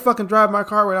do. I can't fucking drive my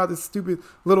car without this stupid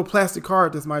little plastic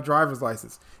card that's my driver's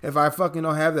license. If I fucking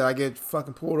don't have that, I get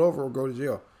fucking pulled over or go to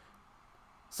jail.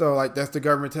 So like that's the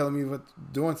government telling me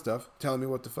doing stuff, telling me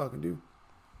what to fucking do.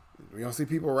 We don't see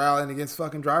people rallying against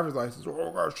fucking driver's license.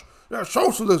 Oh gosh, that's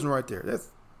socialism right there.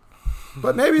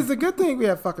 But maybe it's a good thing we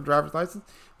have fucking driver's license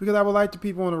because I would like the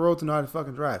people on the road to know how to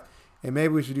fucking drive. And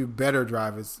maybe we should do better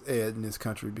drivers ed in this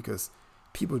country because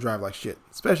people drive like shit,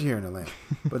 especially here in Atlanta.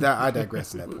 But I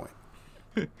digress to that point.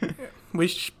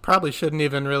 We probably shouldn't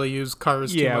even really use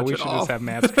cars too much at all. Yeah, we should just have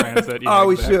mass transit. Yeah,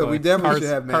 we should. We definitely should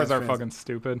have mass transit. transit. Cars are fucking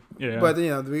stupid. Yeah. But,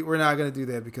 we're not going to do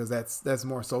that because that's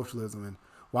more socialism. And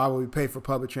why would we pay for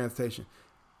public transportation?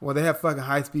 Well, they have fucking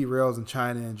high-speed rails in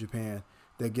China and Japan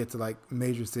that get to, like,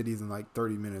 major cities in, like,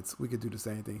 30 minutes. We could do the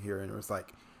same thing here. And it's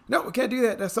like, no, we can't do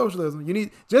that. That's socialism. You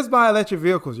need just buy electric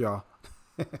vehicles, y'all.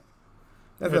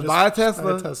 Buy a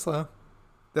Tesla.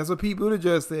 That's what Pete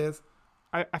Buttigieg says.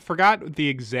 I forgot the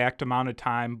exact amount of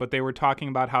time, but they were talking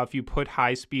about how if you put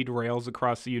high-speed rails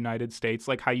across the United States,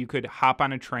 like how you could hop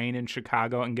on a train in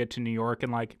Chicago and get to New York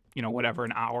in like, whatever,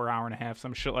 an hour and a half,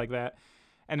 some shit like that.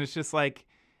 And it's just like,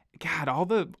 God, all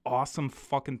the awesome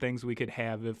fucking things we could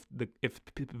have if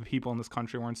people in this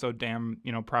country weren't so damn,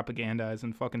 propagandized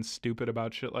and fucking stupid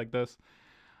about shit like this.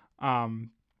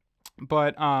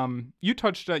 But you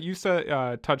touched on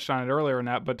it earlier in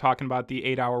that, but talking about the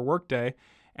 8-hour workday.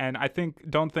 And I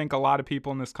don't think a lot of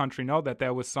people in this country know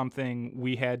that was something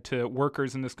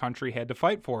workers in this country had to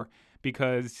fight for,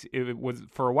 because it was,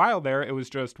 for a while there, it was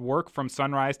just work from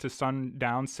sunrise to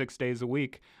sundown 6 days a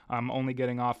week, only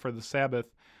getting off for the Sabbath.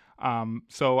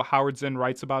 So Howard Zinn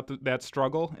writes about that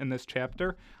struggle in this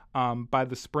chapter. By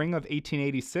the spring of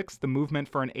 1886, the movement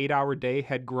for an 8-hour day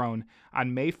had grown.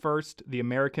 On May 1st, the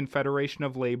American Federation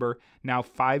of Labor, now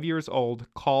 5 years old,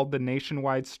 called the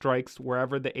nationwide strikes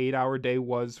wherever the 8-hour day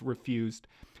was refused.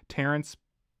 Terence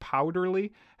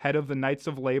Powderly, head of the Knights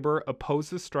of Labor,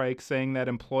 opposed the strike, saying that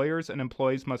employers and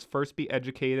employees must first be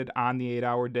educated on the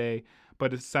 8-hour day.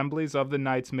 But assemblies of the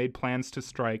Knights made plans to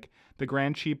strike. The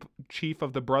Grand Chief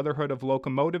of the Brotherhood of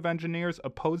Locomotive Engineers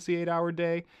opposed the 8-hour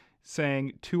day,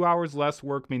 saying 2 hours less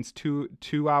work means two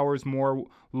hours more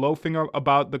loafing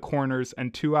about the corners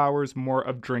and 2 hours more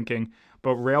of drinking.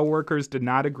 But rail workers did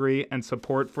not agree, and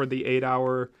support for the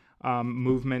 8-hour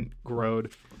movement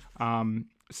growed.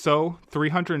 So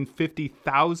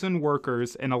 350,000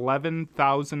 workers in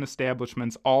 11,000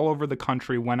 establishments all over the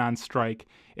country went on strike.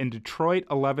 In Detroit,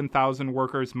 11,000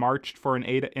 workers marched for an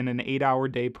 8-hour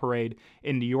day parade.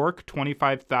 In New York,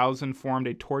 25,000 formed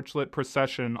a torchlit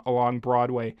procession along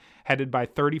Broadway, headed by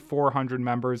 3,400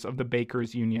 members of the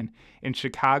Bakers Union. In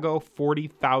Chicago,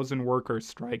 40,000 workers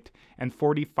striked, and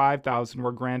 45,000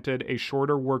 were granted a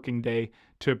shorter working day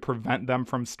to prevent them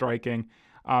from striking.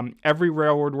 Every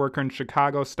railroad worker in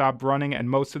Chicago stopped running, and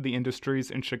most of the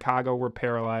industries in Chicago were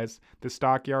paralyzed. The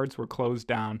stockyards were closed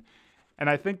down. And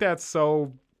I think that's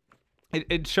so...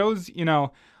 It shows,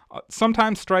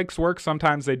 sometimes strikes work,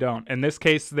 sometimes they don't. In this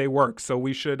case, they work. So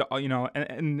we should,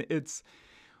 and it's...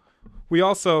 We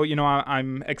also,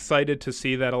 I'm excited to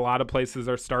see that a lot of places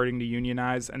are starting to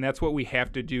unionize, and that's what we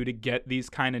have to do to get these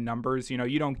kind of numbers.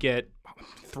 You don't get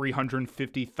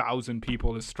 350,000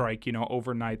 people to strike,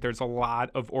 overnight. There's a lot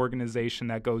of organization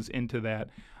that goes into that.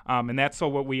 And that's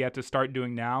what we have to start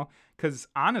doing now, because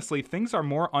honestly, things are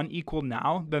more unequal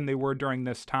now than they were during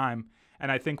this time.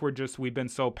 And I think we've been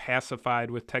so pacified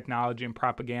with technology and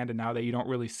propaganda now that you don't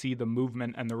really see the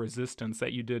movement and the resistance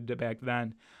that you did back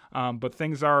then. But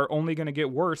things are only going to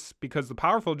get worse because the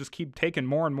powerful just keep taking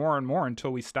more and more and more until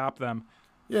we stop them.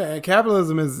 Yeah, and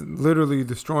capitalism is literally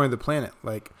destroying the planet.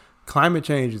 Like, climate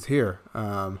change is here.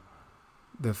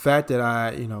 The fact that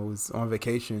I, was on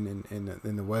vacation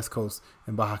in the West Coast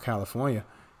in Baja California,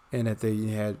 and that they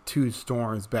had 2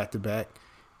 storms back to back,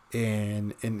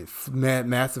 and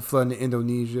massive flooding in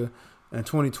Indonesia. In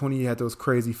 2020, you had those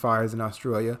crazy fires in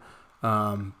Australia.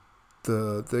 The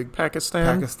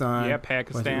Pakistan. Yeah,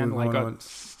 Pakistan. Like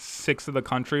 6 of the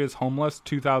country is homeless.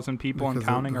 2,000 people and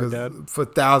counting are dead. For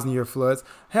 1,000-year floods.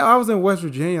 Hell, I was in West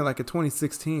Virginia like in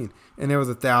 2016, and there was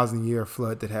a 1,000-year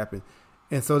flood that happened.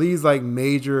 And so these like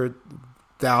major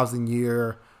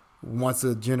 1,000-year, once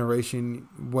a generation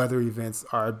weather events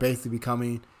are basically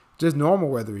becoming just normal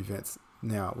weather events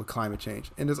now with climate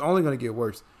change, and it's only going to get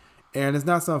worse. And it's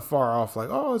not something far off like,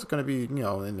 oh, it's going to be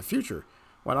in the future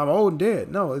when I'm old and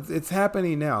dead. No, it's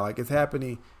happening now. Like, it's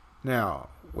happening now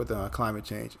with climate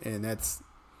change. And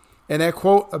that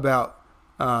quote about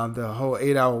the whole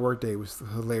 8-hour workday was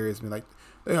hilarious. I mean, like,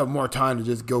 they have more time to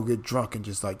just go get drunk and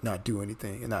just like not do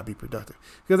anything and not be productive,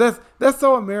 because that's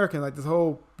so American. Like, this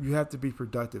whole, you have to be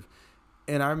productive.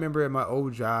 And I remember at my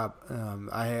old job,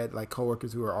 I had like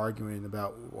coworkers who were arguing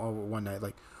about one night,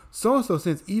 like, so-and-so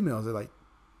sends emails at like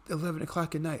 11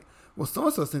 o'clock at night. Well,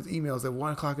 so-and-so sends emails at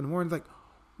 1 o'clock in the morning. Like,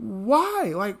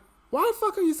 why? Like, why the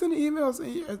fuck are you sending emails?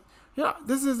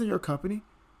 This isn't your company.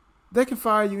 They can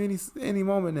fire you any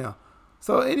moment now.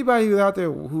 So anybody who's out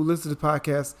there who listens to the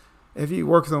podcast, if you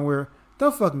work somewhere,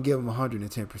 don't fucking give them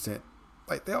 110%.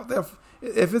 Like, they'll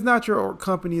if it's not your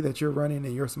company that you're running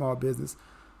in your small business,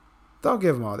 don't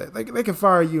give them all that. Like, they can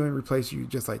fire you and replace you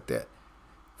just like that.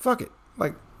 Fuck it.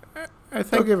 Like,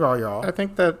 don't give it all your all. I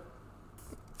think that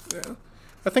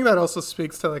also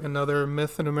speaks to like another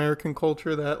myth in American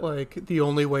culture that like the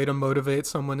only way to motivate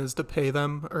someone is to pay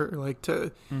them, or like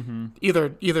to either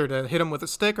to hit them with a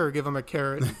stick or give them a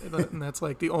carrot, and that's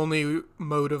like the only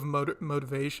mode of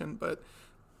motivation. But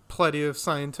plenty of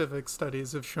scientific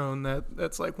studies have shown that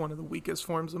that's like one of the weakest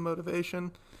forms of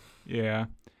motivation. Yeah.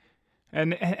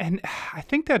 And I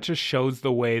think that just shows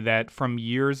the way that from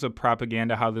years of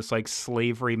propaganda, how this like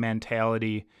slavery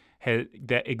mentality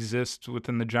that exists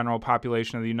within the general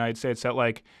population of the United States, that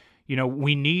like,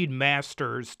 we need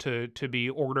masters to be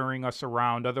ordering us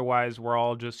around. Otherwise, we're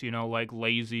all just, like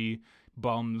lazy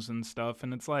bums and stuff.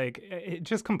 And it's like, it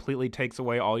just completely takes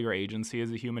away all your agency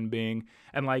as a human being,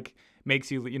 and like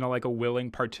makes you, like a willing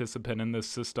participant in this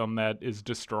system that is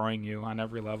destroying you on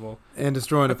every level and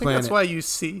destroying the planet.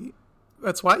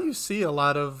 That's why you see a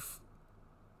lot of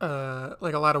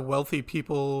wealthy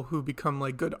people who become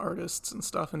like good artists and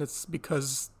stuff, and it's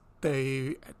because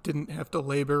they didn't have to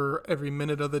labor every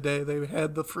minute of the day. They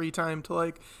had the free time to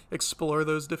like explore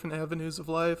those different avenues of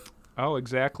life. Oh,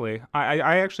 exactly.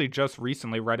 I actually just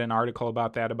recently read an article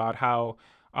about that, about how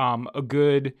a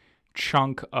good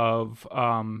chunk of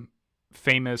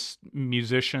famous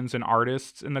musicians and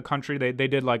artists in the country, they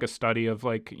did like a study of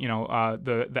like,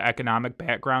 the economic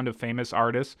background of famous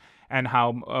artists, and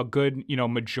how a good,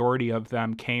 majority of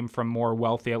them came from more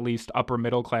wealthy, at least upper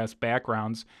middle class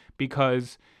backgrounds,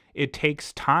 because it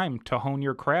takes time to hone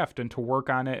your craft and to work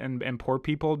on it. And poor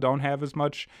people don't have as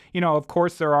much, of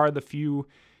course there are the few,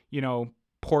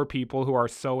 poor people who are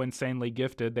so insanely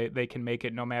gifted, they can make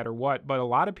it no matter what. But a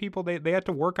lot of people, they have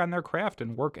to work on their craft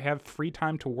and have free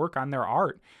time to work on their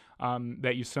art.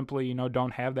 that you simply,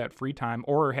 don't have that free time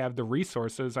or have the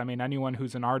resources. I mean, anyone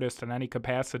who's an artist in any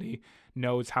capacity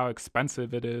knows how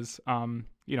expensive it is,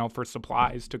 for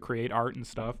supplies to create art and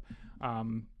stuff.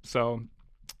 So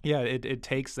yeah, it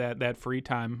takes that free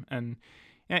time.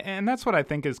 And that's what I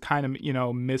think is kind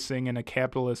of, missing in a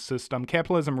capitalist system.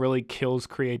 Capitalism really kills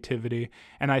creativity.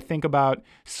 And I think about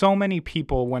so many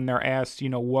people when they're asked,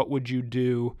 what would you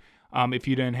do if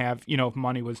you didn't have, if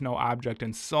money was no object,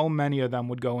 and so many of them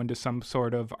would go into some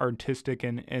sort of artistic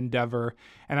endeavor.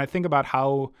 And I think about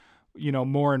how,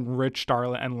 more enriched our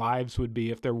lives would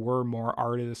be if there were more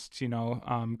artists,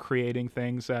 creating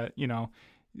things that,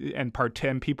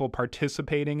 and people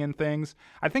participating in things.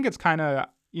 I think it's kind of,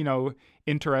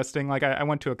 interesting. Like I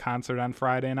went to a concert on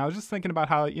Friday, and I was just thinking about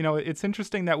how, it's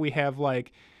interesting that we have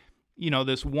like,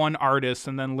 this one artist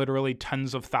and then literally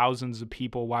tens of thousands of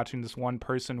people watching this one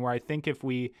person, where I think if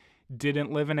we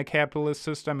didn't live in a capitalist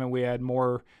system and we had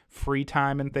more free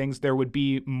time and things, there would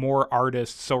be more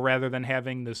artists. So rather than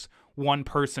having this one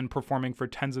person performing for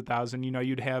tens of thousands,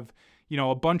 you'd have,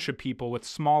 a bunch of people with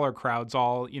smaller crowds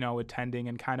all, attending,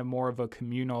 and kind of more of a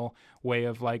communal way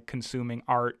of like consuming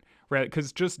art. Right,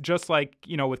 because just like,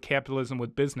 with capitalism,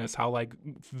 with business, how like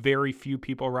very few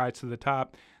people rise to the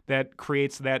top, that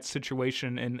creates that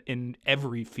situation in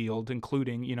every field,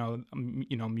 including,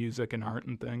 music and art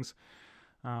and things.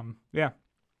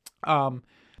 All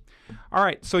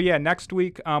right. So, yeah, next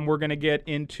week we're going to get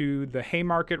into the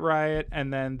Haymarket riot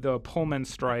and then the Pullman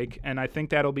strike. And I think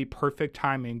that'll be perfect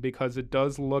timing, because it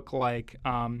does look like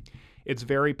it's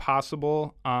very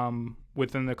possible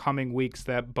within the coming weeks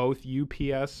that both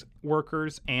UPS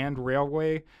workers and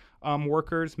railway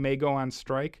workers may go on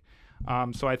strike.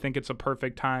 So I think it's a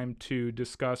perfect time to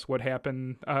discuss what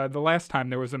happened the last time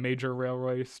there was a major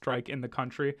railway strike in the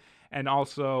country, and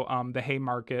also the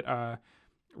Haymarket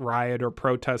riot or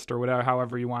protest or whatever,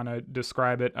 however you want to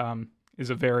describe it, is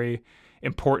a very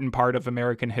important part of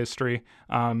American history.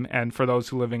 And for those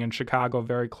who living in Chicago,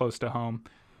 very close to home.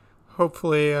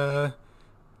 Hopefully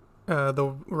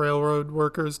the railroad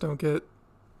workers don't get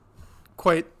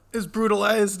quite as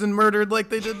brutalized and murdered like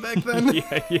they did back then.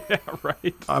 yeah,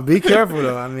 right. Be careful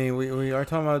though. I mean, we are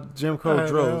talking about Jim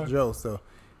Crow Joe, so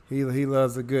he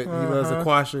loves a good he loves to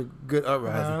quash a good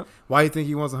uprising. Why do you think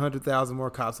he wants 100,000 more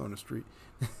cops on the street?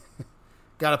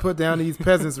 Got to put down these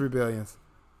peasants' rebellions.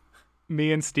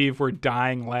 Me and Steve were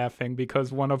dying laughing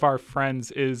because one of our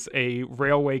friends is a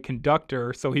railway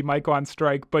conductor, so he might go on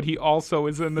strike, but he also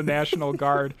is in the National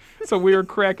Guard. So we were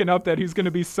cracking up that he's going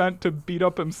to be sent to beat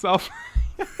up himself.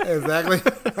 Exactly.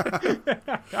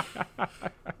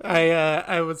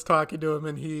 I was talking to him,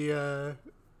 and he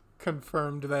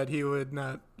confirmed that he would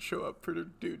not show up for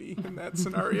duty in that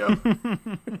scenario.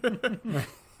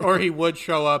 Or he would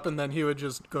show up, and then he would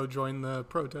just go join the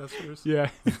protesters. Yeah.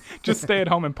 Just stay at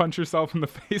home and punch yourself in the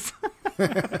face.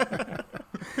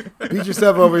 Beat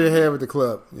yourself over your head with the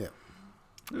club. Yeah.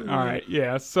 All right.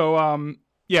 Yeah. So,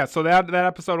 so that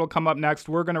episode will come up next.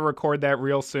 We're going to record that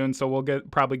real soon, so we'll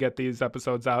probably get these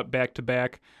episodes out back to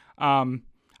back.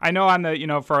 I know on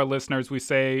the, for our listeners, we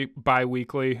say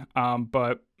bi-weekly,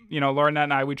 but Lornett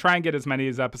and I, we try and get as many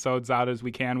of these episodes out as we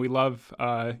can. We love,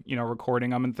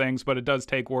 recording them and things, but it does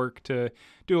take work to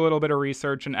do a little bit of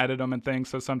research and edit them and things.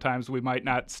 So sometimes we might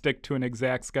not stick to an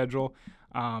exact schedule.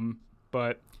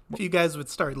 But if you guys would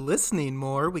start listening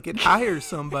more, we could hire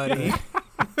somebody.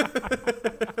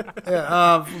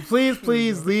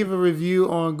 Please leave a review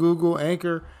on Google,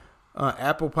 Anchor,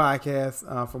 Apple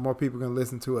Podcasts, for more people can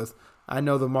listen to us. I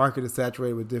know the market is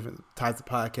saturated with different types of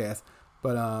podcasts,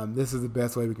 but this is the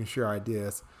best way we can share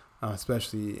ideas,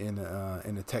 especially in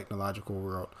the technological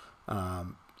world.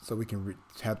 So we can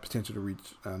have the potential to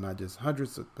reach not just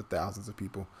hundreds but thousands of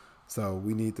people. So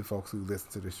we need the folks who listen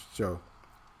to this show.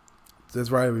 Just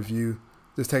write a review.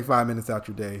 Just take 5 minutes out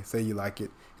your day. Say you like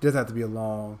it. It doesn't have to be a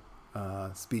long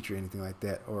speech or anything like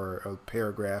that, or a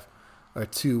paragraph or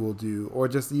two will do, or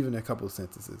just even a couple of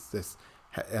sentences.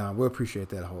 We'll appreciate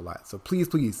that a whole lot. So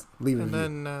please leave a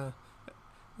review.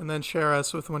 And then share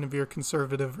us with one of your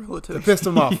conservative relatives. To piss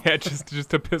them off. Yeah, just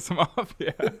to piss them off.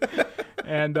 Yeah.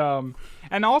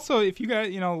 And also, if you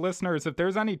guys, listeners, if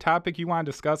there's any topic you want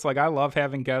to discuss, like I love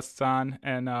having guests on,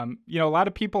 and a lot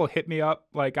of people hit me up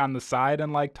like on the side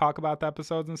and like talk about the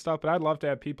episodes and stuff, but I'd love to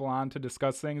have people on to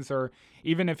discuss things, or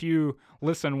even if you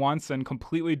listen once and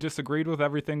completely disagreed with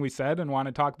everything we said and want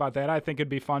to talk about that, I think it'd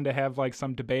be fun to have like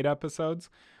some debate episodes.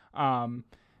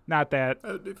 Not that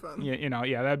would be fun.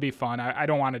 That'd be fun. I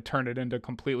don't want to turn it into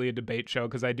completely a debate show,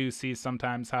 because I do see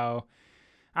sometimes how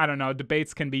I don't know,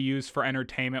 debates can be used for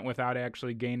entertainment without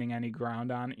actually gaining any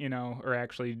ground on, or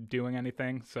actually doing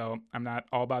anything. So I'm not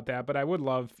all about that, but I would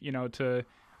love,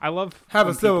 I love Have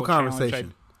when a civil people challenge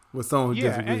conversation with someone who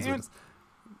disagrees with us.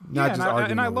 Not just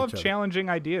arguing and I over love each other. challenging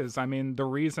ideas. I mean, the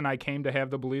reason I came to have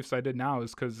the beliefs I did now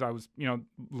is because I was,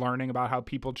 learning about how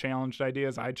people challenged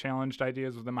ideas. I challenged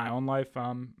ideas within my own life,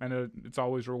 and it's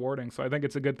always rewarding. So I think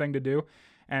it's a good thing to do,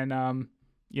 and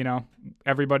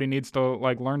everybody needs to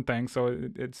learn things. So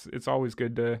it's always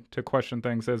good to question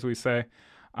things, as we say.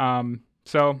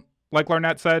 So like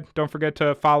Lornett said, don't forget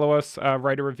to follow us,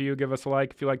 write a review, give us a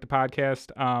like if you like the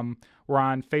podcast. We're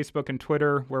on Facebook and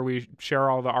Twitter, where we share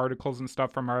all the articles and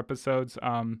stuff from our episodes.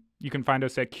 You can find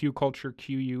us at Q Culture,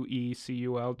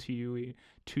 QUECULTUE,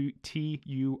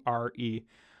 TURE.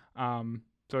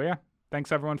 So yeah,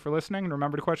 thanks everyone for listening, and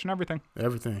remember to question everything.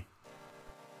 Everything.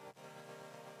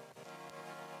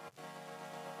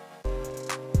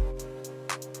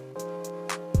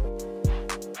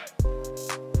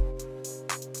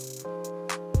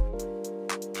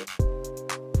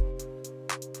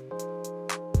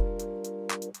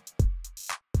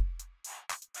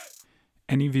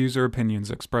 Any views or opinions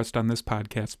expressed on this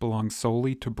podcast belong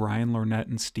solely to Brian, Lornett,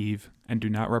 and Steve, and do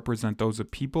not represent those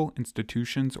of people,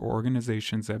 institutions, or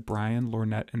organizations that Brian,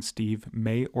 Lornett, and Steve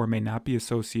may or may not be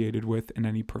associated with in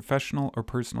any professional or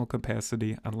personal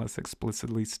capacity unless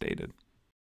explicitly stated.